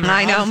all summer.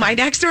 I know. My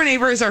next door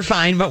neighbors are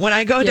fine, but when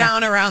I go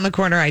down around the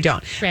corner, I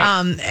don't.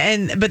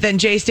 Right. But then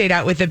Jay stayed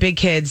out with the big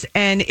kids,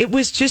 and it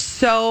was just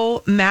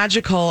so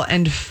magical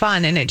and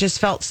fun, and it just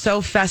felt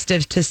so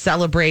festive to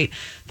celebrate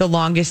the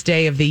longest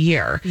day of the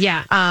year.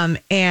 Yeah.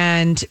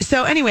 And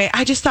so anyway,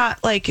 I just thought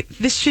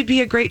this should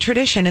be a great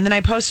tradition. And then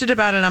I posted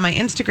about it on my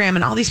Instagram,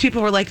 and all these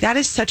people were like, that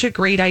is such a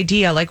great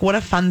idea. What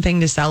a fun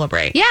thing to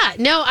celebrate. Yeah.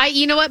 No,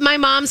 you know what? My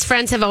mom's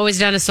friends have always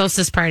done a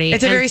solstice party.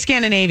 It's a very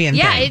Scandinavian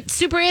thing. Yeah, it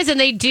super is. And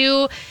they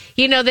do,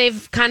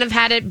 they've kind of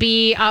had it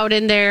be out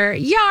in their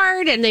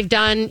yard, and they've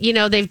done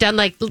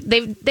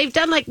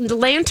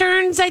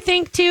lanterns, I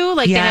think, too.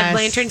 They have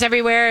lanterns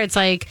everywhere. It's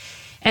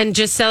and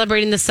just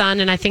celebrating the sun.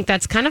 And I think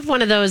that's kind of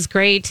one of those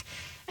great.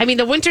 I mean,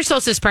 the winter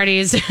solstice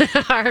parties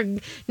are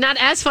not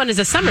as fun as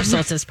a summer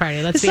solstice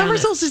party. Let's be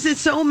honest. Summer solstice is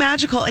so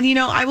magical. And,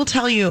 I will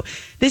tell you,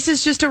 this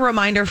is just a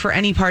reminder for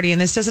any party,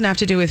 and this doesn't have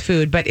to do with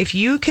food, but if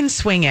you can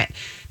swing it,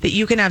 that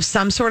you can have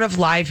some sort of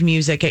live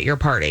music at your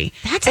party.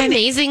 That's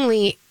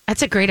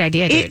a great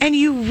idea, dude. And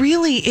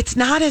it's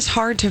not as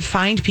hard to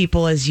find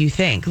people as you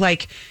think.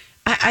 Like,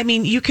 I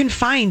mean, you can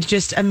find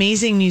just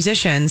amazing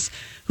musicians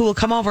who will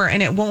come over,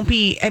 and it won't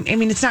be,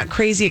 it's not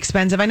crazy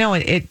expensive. I know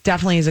it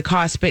definitely is a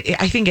cost, but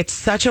I think it's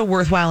such a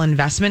worthwhile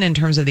investment in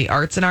terms of the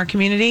arts in our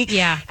community.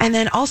 Yeah. And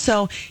then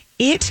also,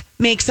 it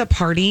makes a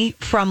party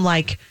from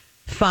like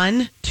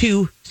fun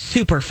to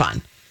super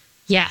fun.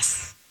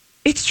 Yes.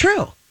 It's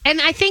true.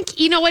 And I think,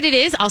 you know what it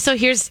is? Also,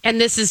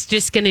 and this is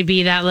just going to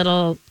be that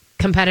little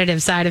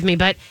competitive side of me,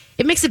 but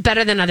it makes it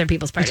better than other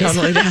people's parties. It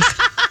totally does.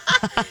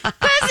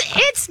 Because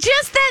it's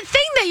just that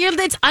thing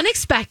that's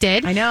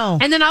unexpected. I know.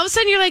 And then all of a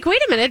sudden you're like,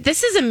 wait a minute,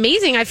 this is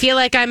amazing. I feel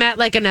like I'm at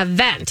like an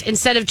event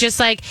instead of just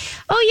like,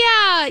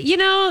 oh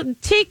yeah,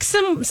 take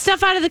some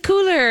stuff out of the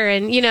cooler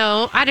and,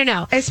 I don't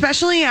know.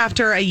 Especially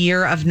after a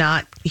year of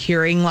not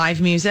hearing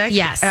live music.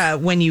 Yes.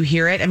 When you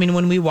hear it. I mean,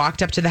 when we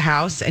walked up to the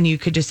house and you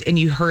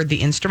heard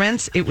the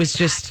instruments, it was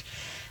just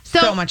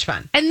so much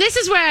fun. And this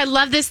is where I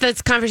love this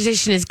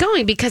conversation is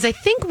going, because I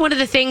think one of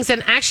the things,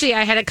 and actually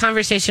I had a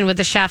conversation with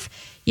the chef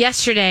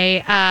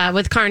yesterday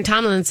with Karen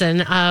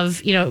Tomlinson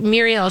of,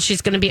 Muriel,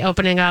 she's going to be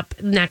opening up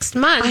next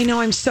month. I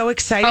know. I'm so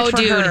excited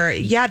for her.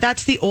 Yeah,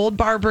 that's the Old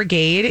Bar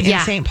Brigade in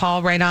St.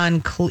 Paul, right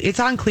on, it's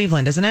on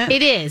Cleveland, isn't it?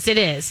 It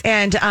is.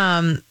 And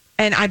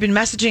I've been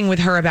messaging with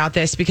her about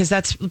this because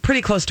that's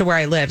pretty close to where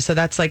I live. So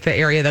that's like the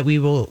area that we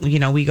will,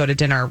 we go to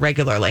dinner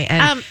regularly.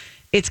 And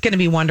it's going to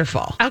be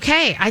wonderful.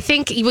 Okay. I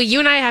think, you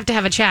and I have to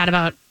have a chat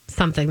about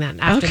something then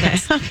after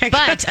this. Okay,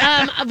 but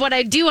what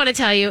I do want to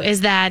tell you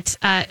is that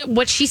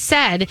what she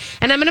said,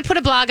 and I'm going to put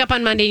a blog up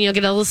on Monday and you'll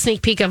get a little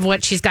sneak peek of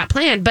what she's got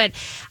planned. But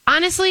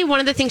honestly,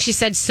 one of the things she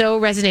said so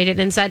resonated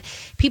and said,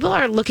 people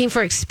are looking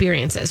for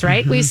experiences,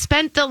 right? Mm-hmm. We've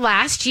spent the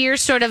last year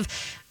sort of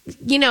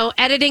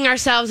editing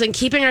ourselves and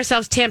keeping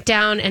ourselves tamped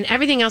down and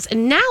everything else.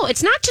 And now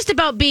it's not just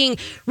about being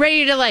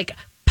ready to like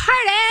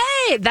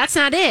party. That's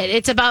not it.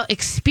 It's about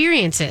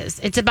experiences.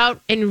 It's about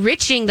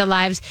enriching the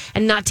lives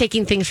and not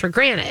taking things for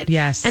granted.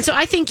 Yes. And so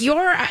I think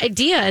your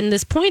idea and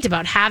this point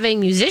about having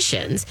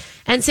musicians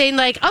and saying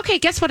like, okay,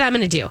 guess what I'm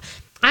going to do?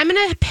 I'm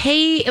going to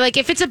pay, like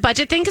if it's a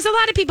budget thing, because a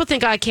lot of people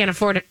think, I can't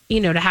afford,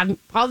 to have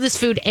all this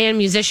food and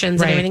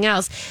musicians and everything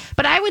else.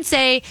 But I would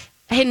say,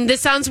 and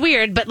this sounds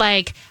weird, but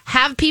like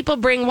have people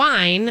bring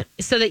wine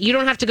so that you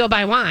don't have to go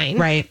buy wine.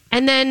 Right.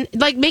 And then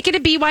like make it a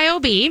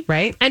BYOB.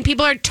 Right. And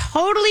people are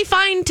totally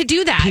fine to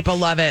do that. People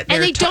love it.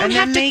 And they don't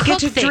have to they cook get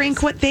to things.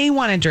 drink what they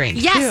want to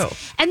drink. Yes. Too.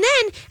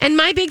 And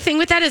my big thing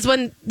with that is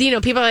when,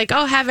 people are like,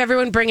 oh, have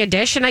everyone bring a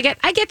dish. And I get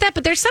that,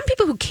 but there's some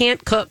people who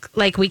can't cook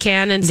like we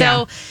can. And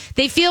so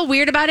they feel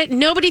weird about it.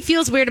 Nobody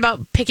feels weird about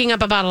picking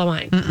up a bottle of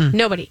wine. Mm-mm.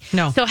 Nobody.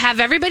 No. So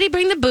have everybody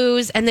bring the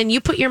booze and then you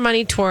put your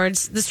money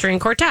towards the string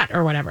quartet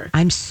or whatever.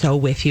 I'm so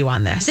with you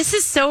on this. This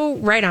is so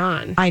right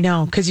on. I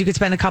know, because you could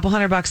spend a couple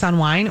 $100 on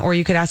wine, or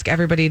you could ask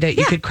everybody that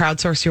you could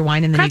crowdsource your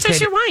wine, and then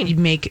you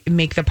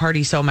make the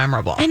party so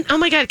memorable. And oh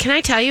my God, can I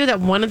tell you that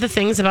one of the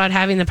things about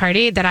having the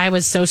party that I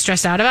was so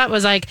stressed out about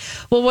was like,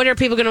 well, what are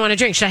people going to want to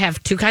drink? Should I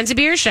have 2 kinds of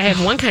beer? Should I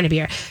have 1 kind of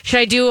beer? Should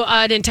I do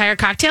an entire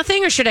cocktail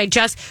thing, or should I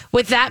just,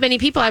 with that many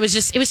people, it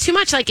was too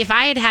much. Like if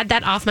I had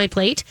that off my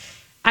plate,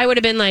 I would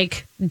have been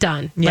like,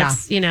 done. Yeah.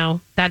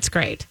 That's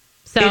great.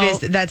 So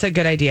that's a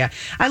good idea.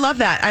 I love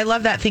that. I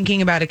love that,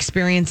 thinking about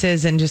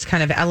experiences and just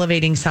kind of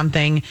elevating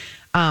something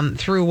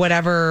through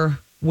whatever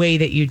way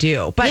that you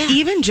do. But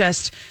even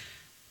just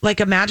like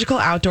a magical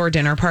outdoor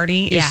dinner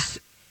party is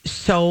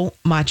so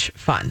much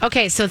fun.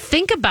 Okay, so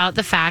think about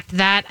the fact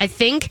that I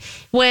think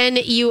when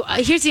you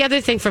here's the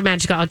other thing for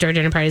magical outdoor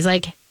dinner parties,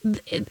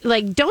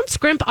 like don't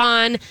scrimp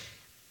on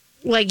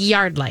like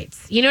yard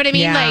lights. You know what I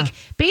mean? Yeah. Like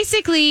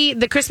basically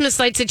the Christmas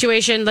light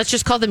situation, let's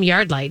just call them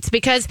yard lights,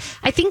 because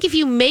I think if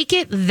you make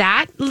it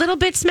that little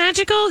bits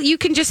magical, you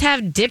can just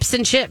have dips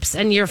and chips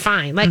and you're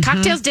fine. Like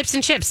cocktails, dips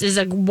and chips is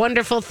a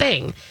wonderful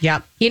thing.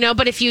 Yep.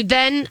 But if you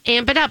then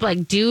amp it up,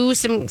 like do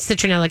some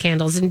citronella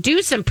candles and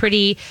do some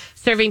pretty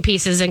serving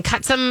pieces and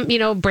cut some,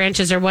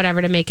 branches or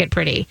whatever to make it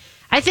pretty.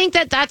 I think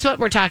that's what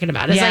we're talking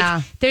about. It's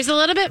like there's a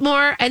little bit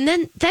more, and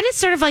then it's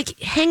sort of like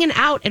hanging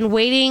out and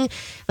waiting.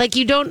 Like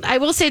I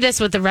will say this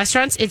with the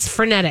restaurants, it's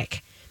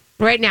frenetic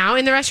right now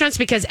in the restaurants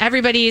because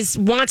everybody's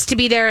wants to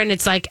be there, and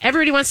it's like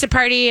everybody wants to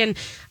party, and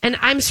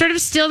I'm sort of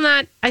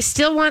I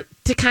still want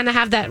to kind of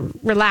have that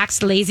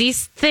relaxed, lazy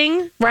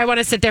thing where I want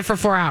to sit there for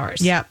 4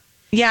 hours. Yeah.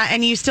 Yeah,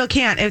 and you still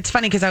can't. It's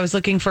funny because I was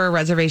looking for a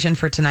reservation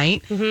for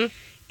tonight,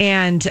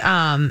 and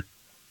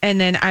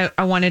then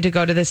I wanted to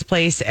go to this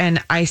place,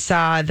 and I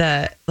saw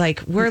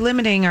we're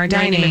limiting our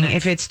dining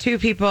if it's 2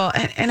 people.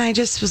 And I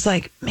just was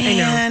like,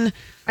 man,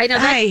 I know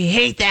I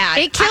hate that.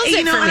 It kills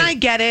it for me. And I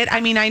get it. I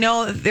mean, I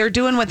know they're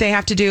doing what they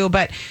have to do,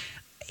 but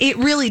It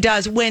really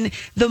does. When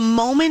the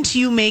moment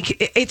you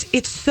make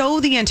it's so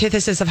the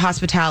antithesis of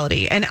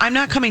hospitality. And I'm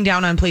not coming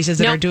down on places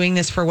that are doing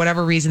this for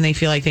whatever reason they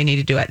feel like they need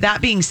to do it.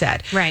 That being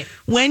said, right.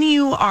 When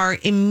you are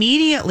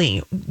immediately,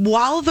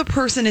 while the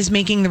person is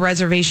making the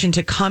reservation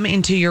to come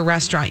into your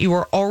restaurant, you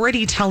are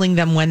already telling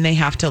them when they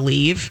have to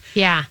leave.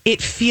 Yeah.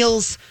 It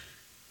feels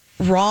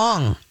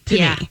wrong to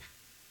me.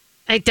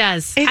 It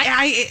does.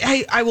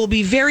 I will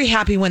be very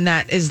happy when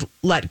that is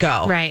let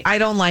go. Right. I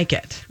don't like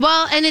it.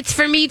 Well, and it's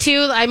for me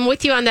too. I'm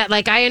with you on that.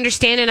 Like, I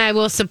understand and I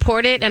will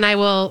support it and I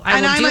will do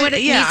what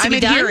it needs to be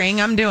done. I'm adhering.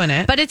 I'm doing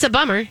it. But it's a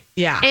bummer.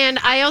 Yeah. And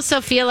I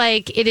also feel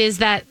like it is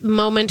that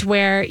moment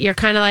where you're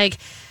kind of like,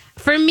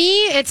 for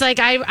me, it's like,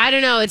 I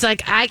don't know. It's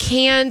like, I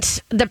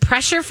can't, the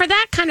pressure for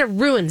that kind of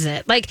ruins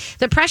it. Like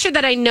the pressure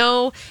that I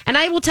know, and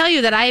I will tell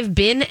you that I've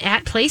been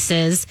at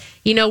places,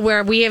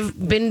 where we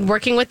have been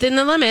working within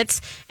the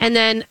limits. And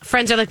then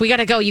friends are like, we got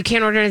to go. You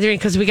can't order anything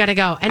because we got to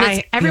go.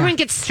 And everyone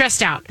gets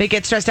stressed out. They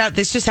get stressed out.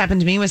 This just happened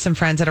to me with some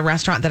friends at a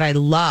restaurant that I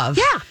love.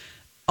 Yeah.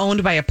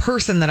 Owned by a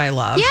person that I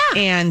love. Yeah.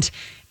 And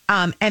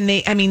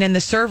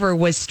the server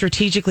was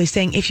strategically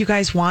saying, if you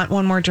guys want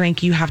one more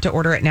drink, you have to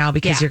order it now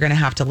because you're going to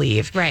have to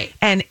leave. Right.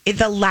 And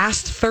the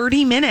last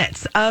 30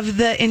 minutes of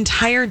the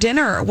entire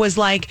dinner was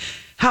like,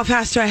 how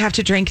fast do I have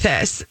to drink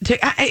this?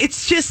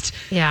 It's just,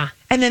 yeah.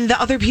 And then the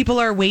other people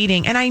are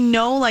waiting. And I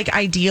know, like,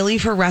 ideally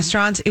for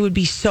restaurants, it would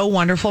be so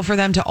wonderful for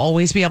them to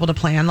always be able to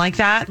plan like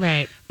that.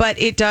 Right. But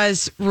it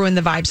does ruin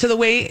the vibe. So the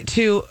way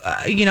to,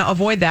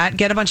 avoid that,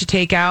 get a bunch of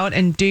takeout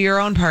and do your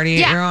own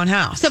party at your own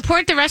house.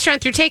 Support the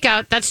restaurant through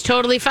takeout. That's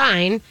totally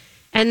fine.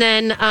 And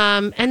then,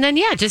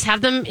 just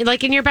have them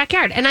like in your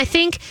backyard. And I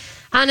think,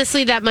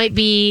 honestly, that might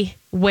be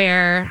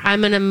where I'm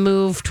going to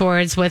move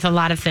towards with a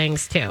lot of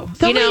things too.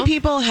 So many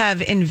people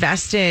have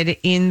invested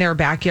in their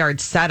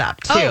backyard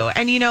setup too. Oh.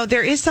 And,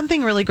 there is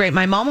something really great.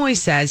 My mom always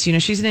says,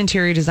 she's an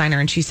interior designer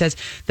and she says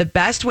the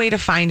best way to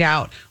find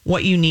out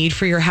what you need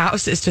for your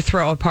house is to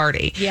throw a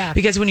party. Yeah.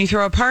 Because when you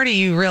throw a party,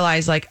 you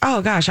realize like,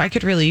 oh gosh, I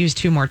could really use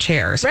 2 more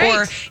chairs. Right.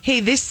 Or, hey,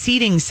 this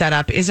seating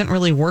setup isn't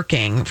really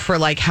working for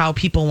like how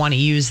people want to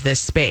use this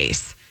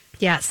space.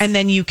 Yes. And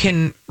then you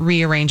can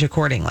rearrange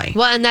accordingly.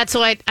 Well, and that's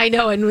what I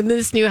know. And in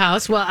this new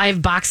house, I have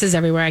boxes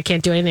everywhere. I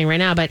can't do anything right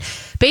now. But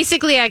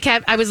basically,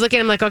 I was looking,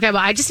 I'm like, okay, well,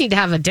 I just need to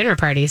have a dinner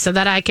party so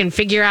that I can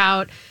figure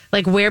out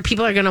like where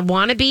people are going to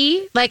want to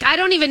be. Like, I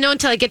don't even know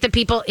until I get the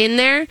people in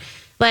there,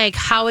 like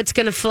how it's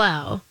going to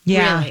flow.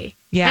 Yeah. Really.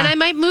 Yeah. And I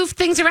might move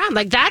things around.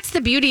 Like, that's the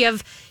beauty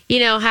of,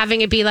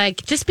 having it be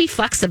like, just be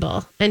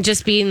flexible and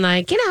just being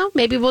like,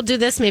 maybe we'll do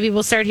this. Maybe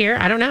we'll start here.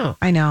 I don't know.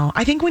 I know.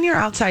 I think when you're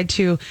outside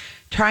too,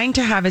 trying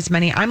to have as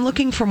many, I'm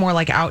looking for more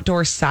like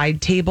outdoor side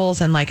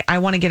tables and like I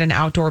want to get an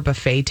outdoor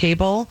buffet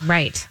table.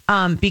 Right.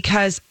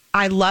 Because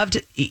I loved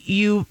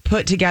you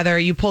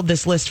pulled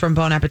this list from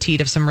Bon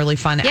Appetit of some really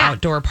fun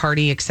outdoor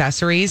party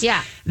accessories.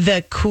 Yeah.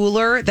 The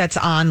cooler that's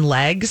on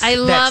legs I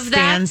love that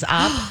stands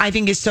up, I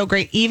think is so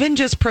great. Even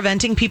just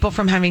preventing people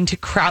from having to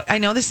crouch. I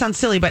know this sounds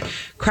silly, but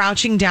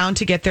crouching down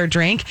to get their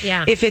drink.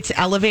 Yeah. If it's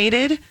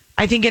elevated,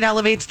 I think it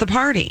elevates the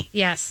party.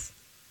 Yes.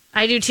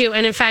 I do too.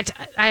 And in fact,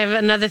 I have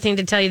another thing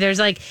to tell you. There's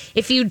like,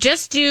 if you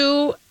just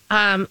do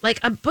like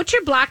a butcher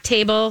block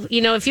table,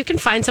 if you can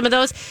find some of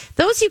those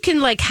you can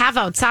like have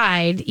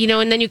outside,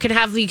 and then you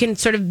can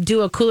sort of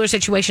do a cooler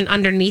situation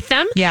underneath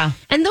them. Yeah.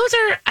 And those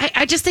are,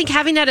 I just think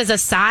having that as a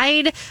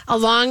side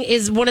along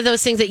is one of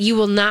those things that you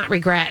will not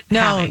regret.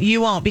 No, having.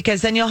 you won't,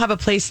 because then you'll have a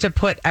place to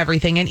put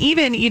everything. And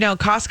even,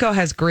 Costco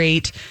has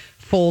great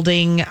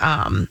folding,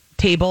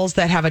 tables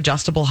that have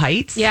adjustable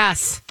heights.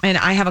 Yes. And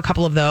I have a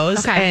couple of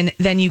those. Okay. And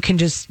then you can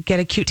just get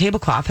a cute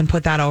tablecloth and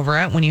put that over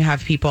it when you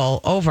have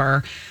people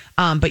over.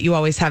 But you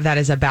always have that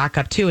as a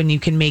backup too. And you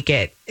can make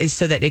it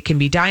so that it can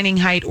be dining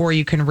height, or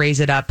you can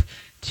raise it up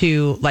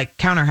to like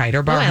counter height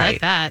or bar height. I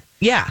like that.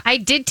 Yeah. I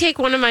did take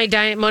one of my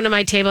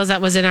tables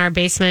that was in our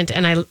basement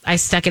and I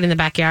stuck it in the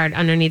backyard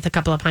underneath a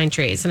couple of pine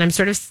trees. And I'm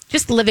sort of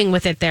just living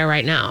with it there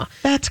right now.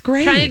 That's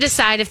great. Trying to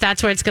decide if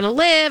that's where it's going to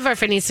live or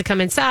if it needs to come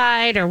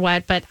inside or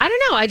what. But I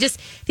don't know.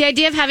 The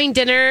idea of having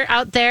dinner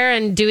out there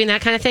and doing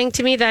that kind of thing,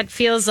 to me, that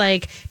feels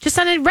like just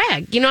on a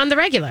on the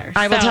regular.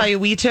 I will tell you,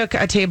 we took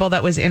a table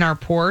that was in our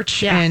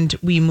porch and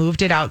we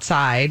moved it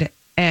outside.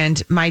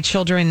 And my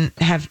children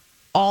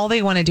all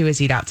they want to do is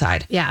eat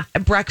outside. Yeah.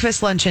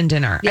 Breakfast, lunch, and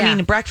dinner. Yeah. I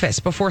mean,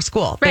 breakfast before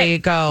school. Right. They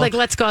go, like,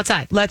 let's go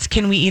outside.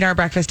 Can we eat our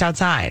breakfast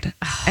outside?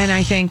 And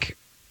I think,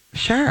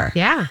 sure.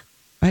 Yeah.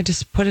 I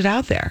just put it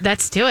out there.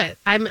 Let's do it.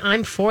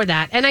 I'm for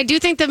that. And I do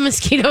think the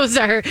mosquitoes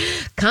are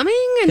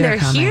coming and they're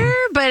here.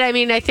 But I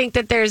mean, I think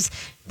that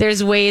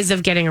there's ways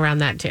of getting around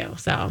that too.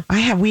 So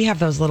we have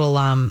those little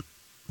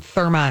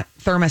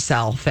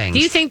Thermacell things.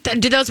 Do you think,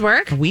 do those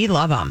work? We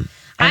love them.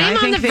 I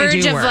am on the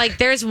verge of like,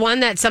 there's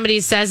one that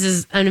somebody says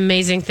is an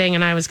amazing thing,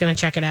 and I was going to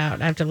check it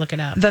out. I have to look it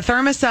up. The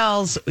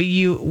Thermacells,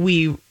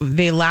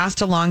 they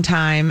last a long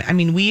time. I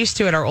mean, we used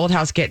to at our old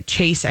house get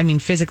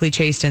physically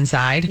chased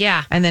inside.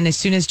 Yeah. And then as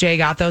soon as Jay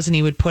got those and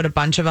he would put a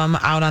bunch of them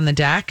out on the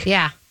deck.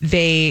 Yeah.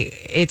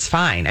 It's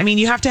fine. I mean,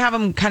 you have to have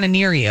them kind of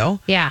near you.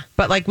 Yeah.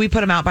 But like we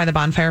put them out by the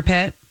bonfire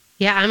pit.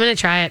 Yeah, I'm going to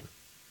try it.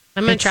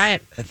 I'm going to try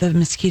it. The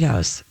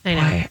mosquitoes. I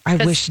know. Boy,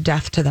 I wish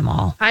death to them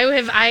all. I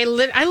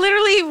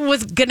literally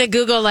was going to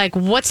Google, like,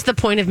 what's the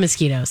point of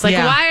mosquitoes? Like,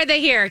 why are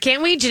they here?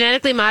 Can't we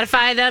genetically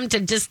modify them to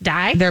just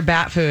die? They're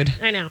bat food.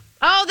 I know.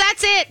 Oh,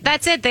 that's it.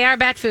 That's it. They are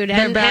bat food.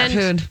 They're bat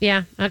food.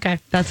 Yeah. Okay.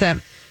 That's it.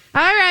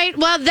 All right.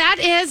 Well,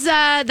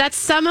 that's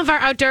some of our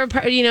outdoor,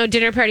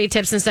 dinner party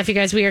tips and stuff, you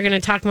guys. We are going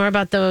to talk more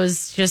about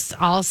those just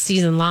all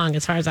season long,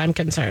 as far as I'm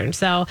concerned.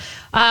 So,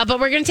 but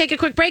we're going to take a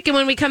quick break, and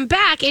when we come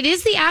back, it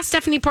is the Ask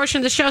Stephanie portion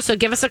of the show. So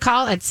give us a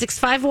call at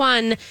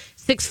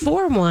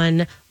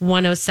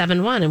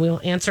 651-641-1071, and we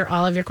will answer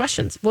all of your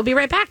questions. We'll be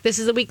right back. This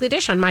is the Weekly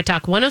Dish on My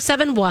Talk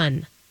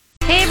 1071.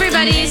 Hey,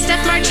 everybody.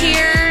 Steph March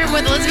here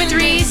with Elizabeth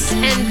Reese,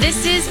 and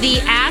this is the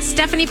Ask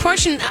Stephanie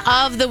portion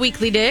of the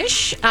Weekly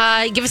Dish.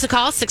 Give us a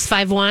call,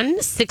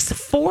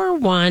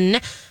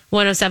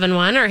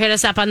 651-641-1071, or hit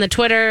us up on the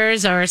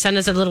Twitters, or send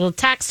us a little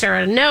text or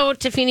a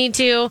note if you need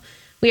to.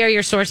 We are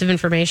your source of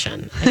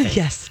information.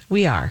 Yes,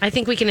 we are. I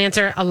think we can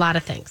answer a lot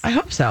of things. I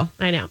hope so.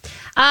 I know.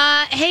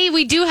 Hey,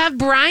 we do have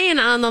Brian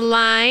on the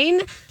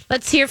line.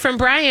 Let's hear from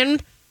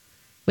Brian.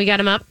 We got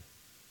him up.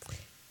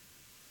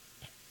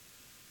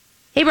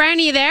 Hey, Brian,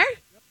 are you there?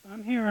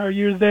 I'm here. Are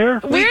you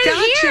there? We're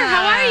here.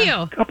 How are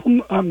you?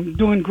 I'm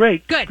doing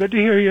great. Good. Good to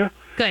hear you.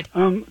 Good.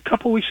 A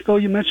couple weeks ago,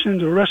 you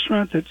mentioned a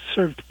restaurant that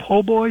served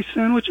po' boy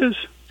sandwiches.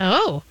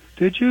 Oh.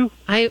 Did you?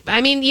 I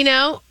mean,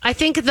 I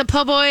think the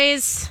po'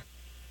 boys.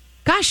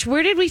 Gosh,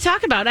 where did we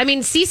talk about? I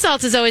mean, Sea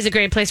Salt is always a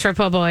great place for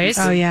po' boys.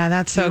 Oh yeah,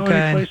 that's so good.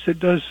 Any place that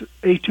does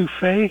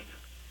étouffée?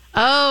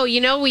 Oh,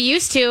 we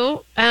used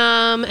to,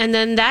 and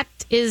then that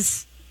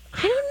is.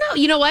 I don't know.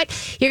 You know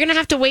what? You're going to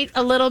have to wait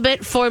a little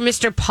bit for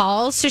Mr.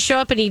 Paul's to show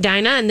up in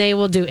Edina, and they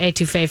will do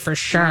étouffée for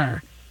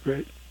sure.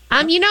 Great.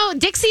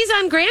 Dixie's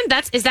on Grand.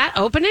 Is that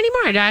open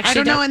anymore? I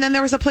don't know. And then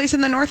there was a place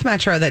in the North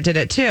Metro that did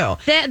it too.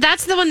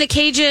 That's the one, the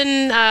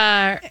Cajun.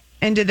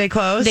 And did they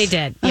close? They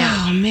did.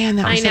 Yeah. Oh man,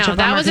 that was such a bummer.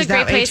 That was a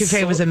great place.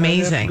 Étouffée was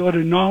amazing. Go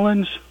to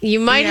Nolan's.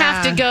 You might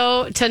have to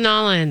go to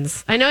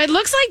Nolan's. I know it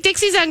looks like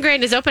Dixie's on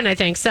Grand is open, I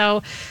think.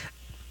 So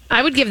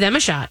I would give them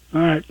a shot.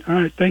 All right.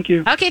 Thank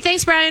you. Okay.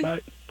 Thanks, Brian.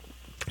 Bye.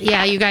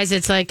 Yeah, you guys,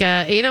 it's like,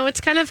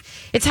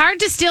 it's hard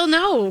to still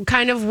know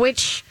kind of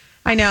which.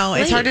 I know.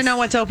 It's hard to know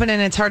what's open,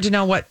 and it's hard to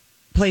know what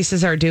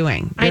places are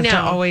doing. You have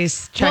to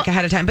always check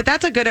ahead of time. But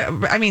that's a good,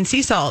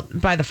 Sea Salt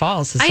by the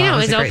Falls is it's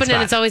open,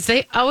 spot. and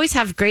they always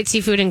have great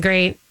seafood and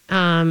great.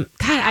 God,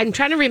 I'm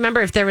trying to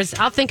remember if there was,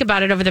 I'll think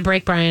about it over the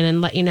break, Brian,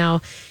 and let you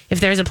know if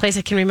there's a place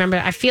I can remember.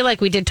 I feel like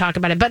we did talk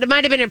about it, but it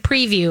might have been a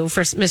preview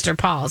for Mr.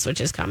 Paul's,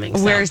 which is coming.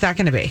 So. Where is that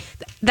going to be?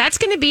 That's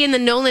going to be in the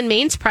Nolan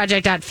Mains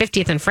project at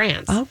 50th in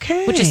France.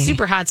 Okay. Which is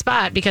super hot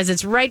spot because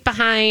it's right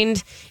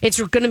behind, it's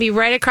going to be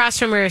right across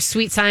from where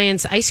Sweet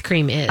Science ice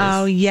cream is.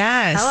 Oh,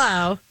 yes.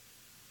 Hello.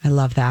 I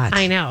love that.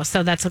 I know.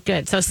 So that's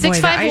good. So 651.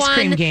 Boy, the ice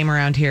cream game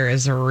around here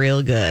is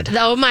real good.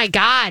 Oh my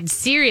God.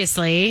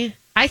 Seriously.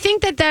 I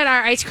think that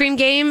our ice cream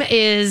game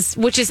is,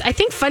 which is, I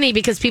think, funny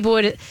because people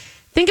would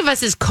think of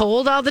us as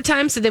cold all the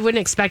time, so they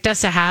wouldn't expect us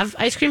to have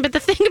ice cream. But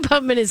the thing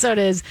about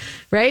Minnesota is,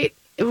 right,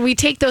 we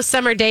take those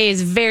summer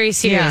days very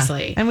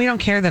seriously. Yeah, and we don't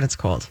care that it's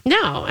cold.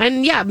 No.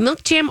 And yeah,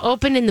 Milk Jam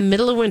open in the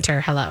middle of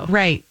winter. Hello.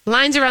 Right.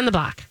 Lines around the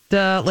block.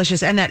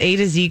 Delicious. And that A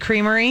to Z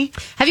Creamery.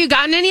 Have you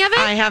gotten any of it?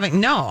 I haven't.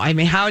 No. I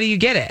mean, how do you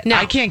get it? No.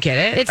 I can't get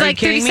it. It's like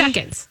 30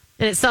 seconds.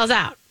 And it sells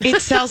out.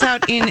 It sells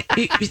out in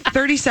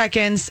 30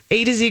 seconds.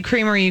 A to Z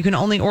Creamery. You can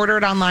only order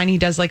it online. He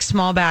does like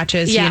small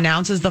batches. Yeah. He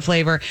announces the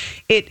flavor.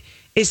 It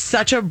is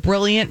such a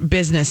brilliant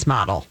business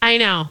model. I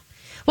know.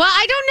 Well,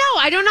 I don't know.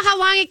 I don't know how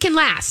long it can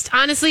last,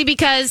 honestly,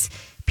 because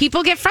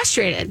people get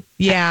frustrated.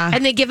 Yeah.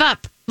 And they give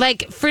up.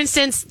 Like, for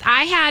instance,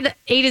 I had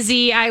A to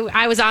Z.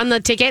 I was on the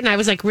ticket and I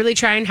was like really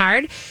trying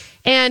hard.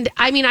 And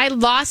I mean, I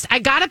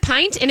got a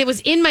pint and it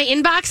was in my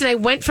inbox and I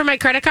went for my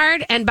credit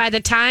card. And by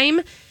the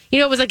time,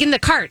 it was like in the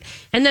cart.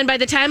 And then by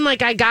the time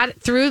like I got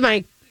through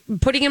my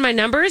putting in my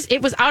numbers,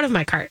 it was out of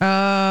my cart.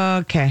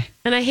 Okay.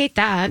 And I hate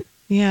that.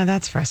 Yeah,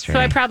 that's frustrating.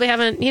 So I probably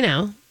haven't,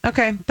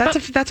 Okay,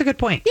 that's a good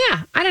point.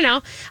 Yeah, I don't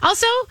know.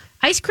 Also,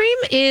 ice cream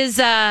is,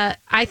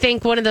 I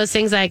think, one of those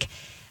things like,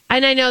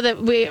 and I know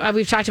that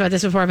we've talked about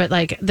this before, but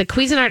like the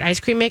Cuisinart ice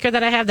cream maker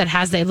that I have that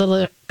has the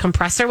little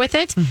compressor with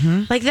it,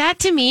 like that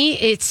to me,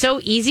 it's so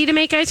easy to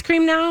make ice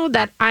cream now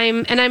that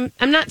I'm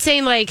not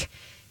saying like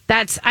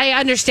I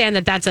understand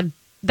that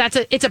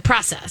it's a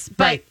process,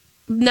 but right.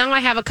 Now I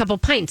have a couple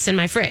pints in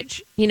my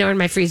fridge, in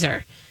my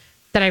freezer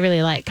that I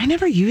really like. I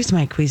never used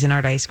my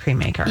Cuisinart ice cream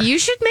maker. You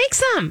should make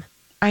some.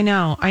 I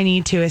know. I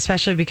need to,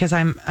 especially because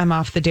I'm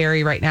off the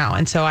dairy right now,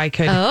 and so I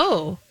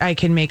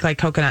can make like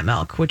coconut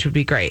milk, which would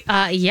be great.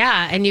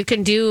 Yeah, and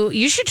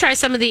you should try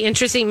some of the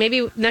interesting.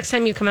 Maybe next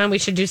time you come on, we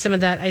should do some of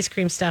that ice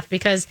cream stuff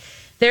because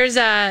there's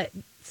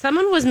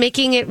someone was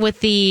making it with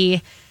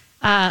the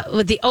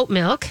oat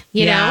milk,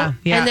 know,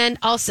 and then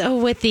also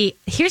with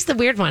here's the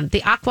weird one,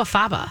 the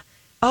aquafaba.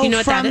 Oh, you know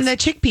what from that is? the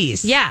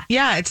chickpeas. Yeah.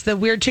 Yeah, it's the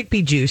weird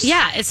chickpea juice.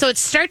 Yeah, so it's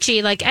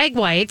starchy like egg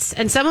whites,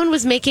 and someone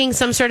was making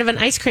some sort of an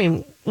ice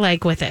cream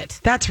like with it.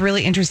 That's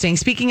really interesting.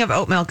 Speaking of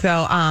oat milk,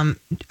 though,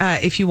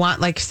 if you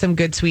want like some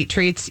good sweet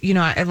treats, you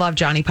know, I love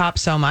Johnny Pop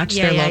so much.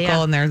 They're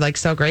local and they're like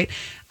so great.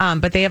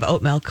 But they have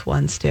oat milk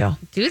ones too.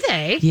 Do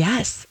they?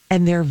 Yes.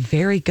 And they're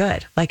very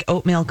good. Like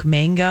oat milk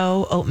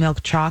mango, oat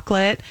milk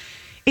chocolate.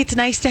 It's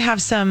nice to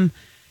have some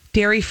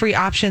dairy-free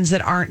options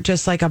that aren't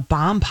just like a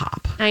bomb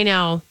pop. I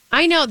know.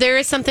 There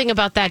is something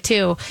about that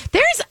too.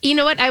 You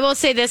know what? I will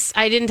say this.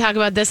 I didn't talk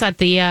about this at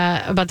the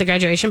about the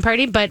graduation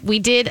party, but we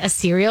did a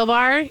cereal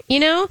bar. You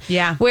know,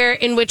 yeah,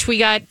 in which we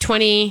got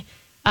 20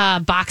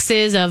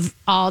 boxes of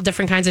all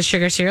different kinds of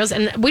sugar cereals,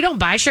 and we don't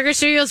buy sugar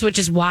cereals, which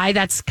is why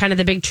that's kind of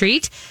the big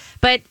treat.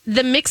 But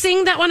the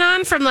mixing that went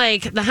on from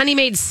like the Honey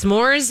Maid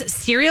S'mores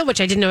cereal,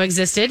 which I didn't know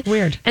existed.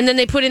 Weird. And then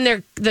they put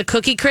in the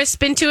Cookie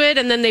Crisp into it,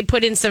 and then they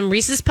put in some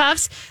Reese's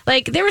Puffs.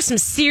 Like there were some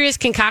serious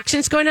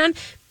concoctions going on.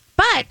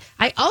 But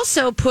I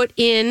also put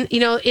in, you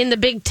know, in the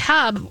big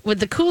tub with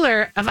the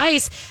cooler of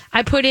ice,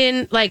 I put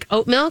in like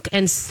oat milk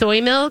and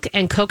soy milk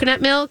and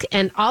coconut milk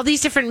and all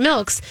these different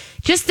milks,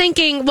 just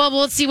thinking, well,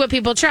 we'll see what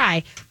people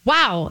try.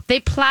 Wow, they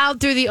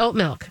plowed through the oat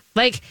milk.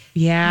 Like,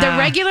 the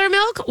regular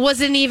milk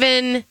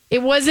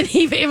it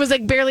was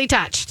like barely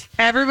touched.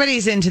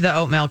 Everybody's into the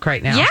oat milk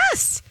right now.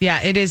 Yes.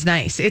 Yeah, it is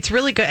nice. It's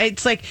really good.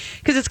 It's like,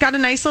 because it's got a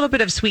nice little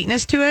bit of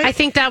sweetness to it. I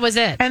think that was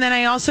it. And then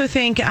I also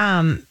think,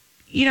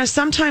 you know,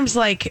 sometimes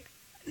like,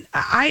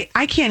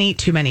 I can't eat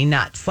too many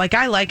nuts. Like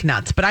I like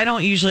nuts, but I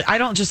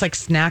don't just like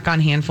snack on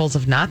handfuls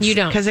of nuts. You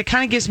don't. Because it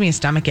kind of gives me a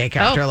stomach ache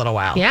after a little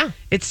while. Yeah.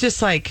 It's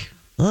just like,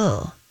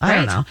 ugh, I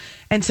don't know.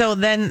 And so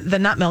then the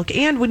nut milk,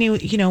 and when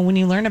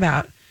you learn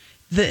about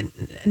the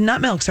nut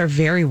milks are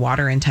very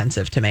water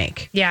intensive to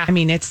make. Yeah. I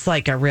mean, it's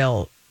like a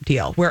real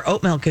deal where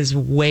oat milk is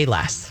way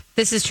less.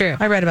 This is true.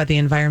 I read about the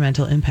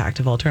environmental impact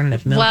of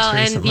alternative milks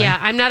recently.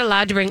 And I'm not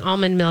allowed to bring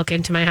almond milk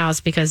into my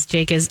house because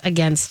Jake is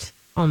against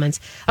almonds.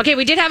 Okay,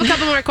 we did have a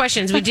couple more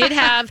questions. We did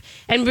have,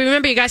 and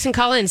remember, you guys can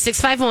call in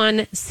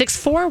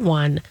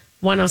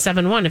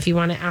 651-641-1071 if you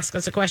want to ask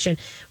us a question.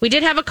 We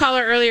did have a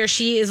caller earlier.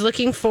 She is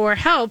looking for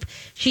help.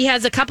 She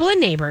has a couple of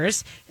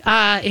neighbors.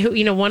 Who,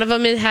 you know, one of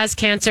them has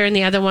cancer and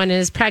the other one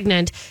is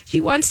pregnant. She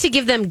wants to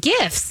give them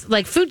gifts,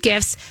 like food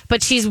gifts,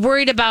 but she's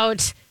worried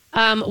about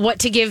what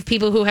to give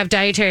people who have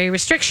dietary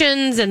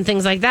restrictions and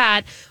things like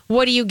that.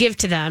 What do you give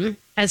to them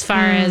as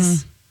far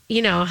as,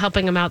 you know,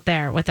 helping them out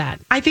there with that?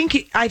 I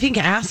think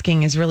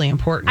asking is really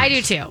important. I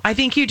do too. I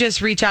think you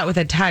just reach out with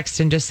a text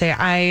and just say,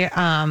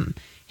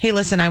 hey,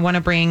 listen, I want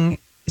to bring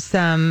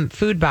some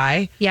food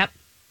by. Yep.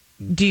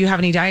 Do you have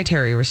any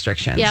dietary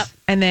restrictions? Yep.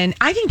 And then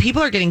I think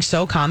people are getting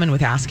so common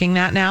with asking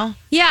that now.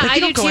 Yeah, like,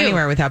 you don't go too.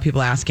 anywhere without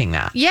people asking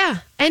that. Yeah.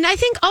 And I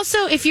think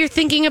also if you're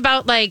thinking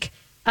about like,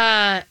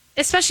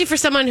 especially for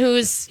someone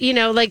who's, you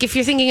know, like if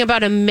you're thinking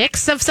about a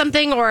mix of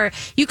something, or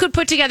you could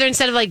put together,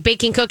 instead of like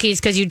baking cookies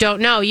because you don't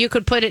know, you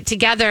could put it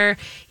together,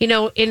 you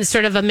know, in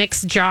sort of a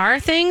mixed jar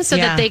thing so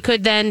that they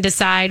could then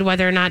decide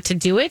whether or not to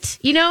do it,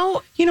 you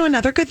know? You know,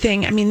 another good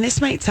thing, I mean,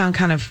 this might sound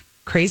kind of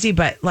crazy,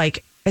 but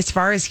like as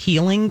far as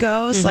healing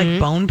goes, like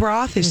bone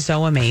broth is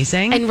so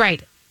amazing.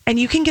 And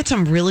you can get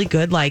some really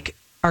good, like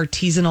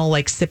artisanal,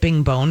 like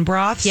sipping bone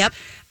broths. Yep.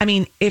 I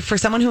mean, if for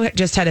someone who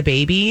just had a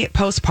baby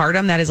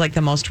postpartum, that is like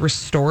the most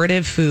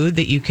restorative food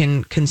that you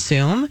can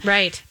consume.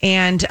 Right.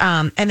 And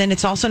then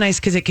it's also nice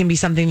because it can be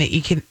something that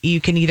you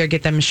can either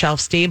get them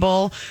shelf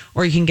stable,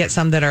 or you can get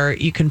some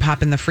that you can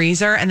pop in the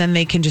freezer, and then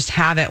they can just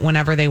have it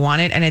whenever they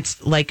want it. And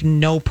it's like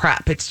no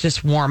prep. It's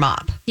just warm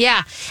up.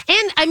 Yeah.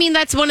 And I mean,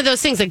 that's one of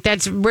those things, like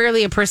that's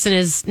rarely a person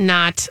is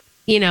not,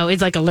 you know,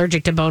 is like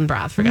allergic to bone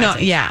broth. For God's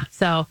sake. Yeah.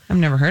 So I've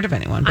never heard of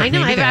anyone. But I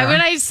know.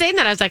 when I was saying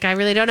that, I was like, I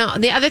really don't know.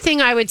 The other thing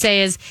I would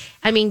say is,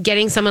 I mean,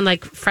 getting someone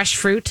like fresh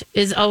fruit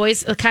is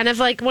always kind of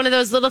like one of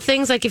those little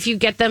things. Like if you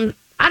get them,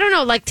 I don't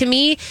know, like to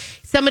me,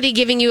 somebody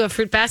giving you a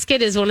fruit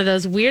basket is one of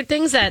those weird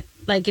things that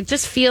like, it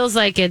just feels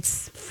like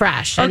it's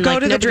fresh. Or and go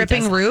like to the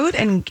Dripping Root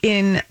and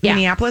in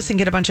Minneapolis and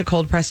get a bunch of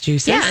cold pressed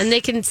juices. Yeah, and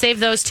they can save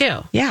those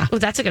too. Yeah. Oh,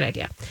 that's a good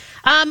idea.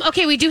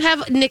 Okay, we do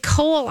have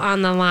Nicole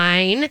on the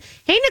line.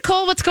 Hey,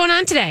 Nicole, what's going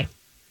on today?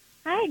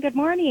 Hi, good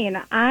morning.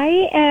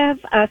 I have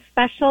a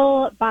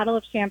special bottle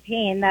of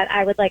champagne that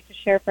I would like to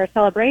share for a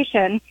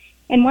celebration,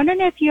 and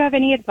wondering if you have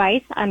any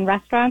advice on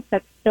restaurants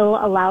that still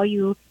allow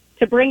you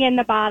to bring in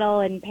the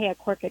bottle and pay a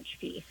corkage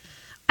fee.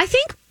 I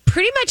think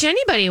pretty much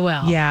anybody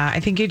will. Yeah, I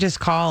think you just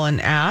call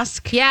and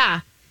ask.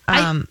 Yeah.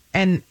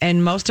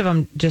 And most of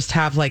them just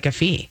have like a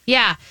fee.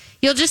 Yeah.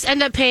 You'll just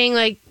end up paying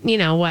like, you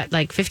know, what,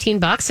 like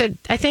 $15,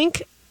 I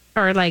think,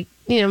 or like,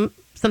 you know,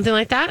 something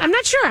like that. I'm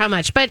not sure how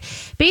much, but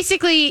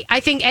basically I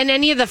think, and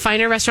any of the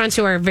finer restaurants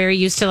who are very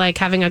used to like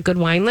having a good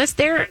wine list,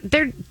 they're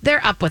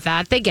up with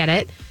that. They get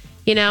it,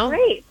 you know?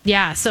 Great.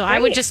 Yeah. So I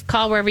would just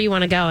call wherever you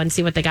want to go and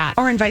see what they got.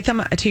 Or invite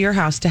them to your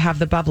house to have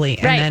the bubbly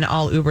and then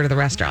I'll Uber to the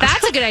restaurant.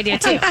 That's a good idea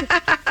too.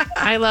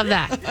 I love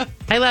that.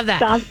 I love that.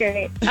 Sounds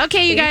great.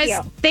 Okay, you guys.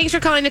 Thanks for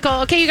calling,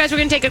 Nicole. Okay, you guys, we're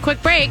going to take a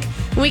quick break.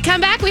 When we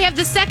come back, we have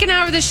the second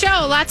hour of the show.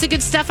 Lots of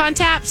good stuff on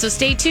tap. So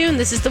stay tuned.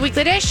 This is The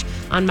Weekly Dish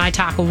on My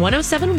Talk 107.1.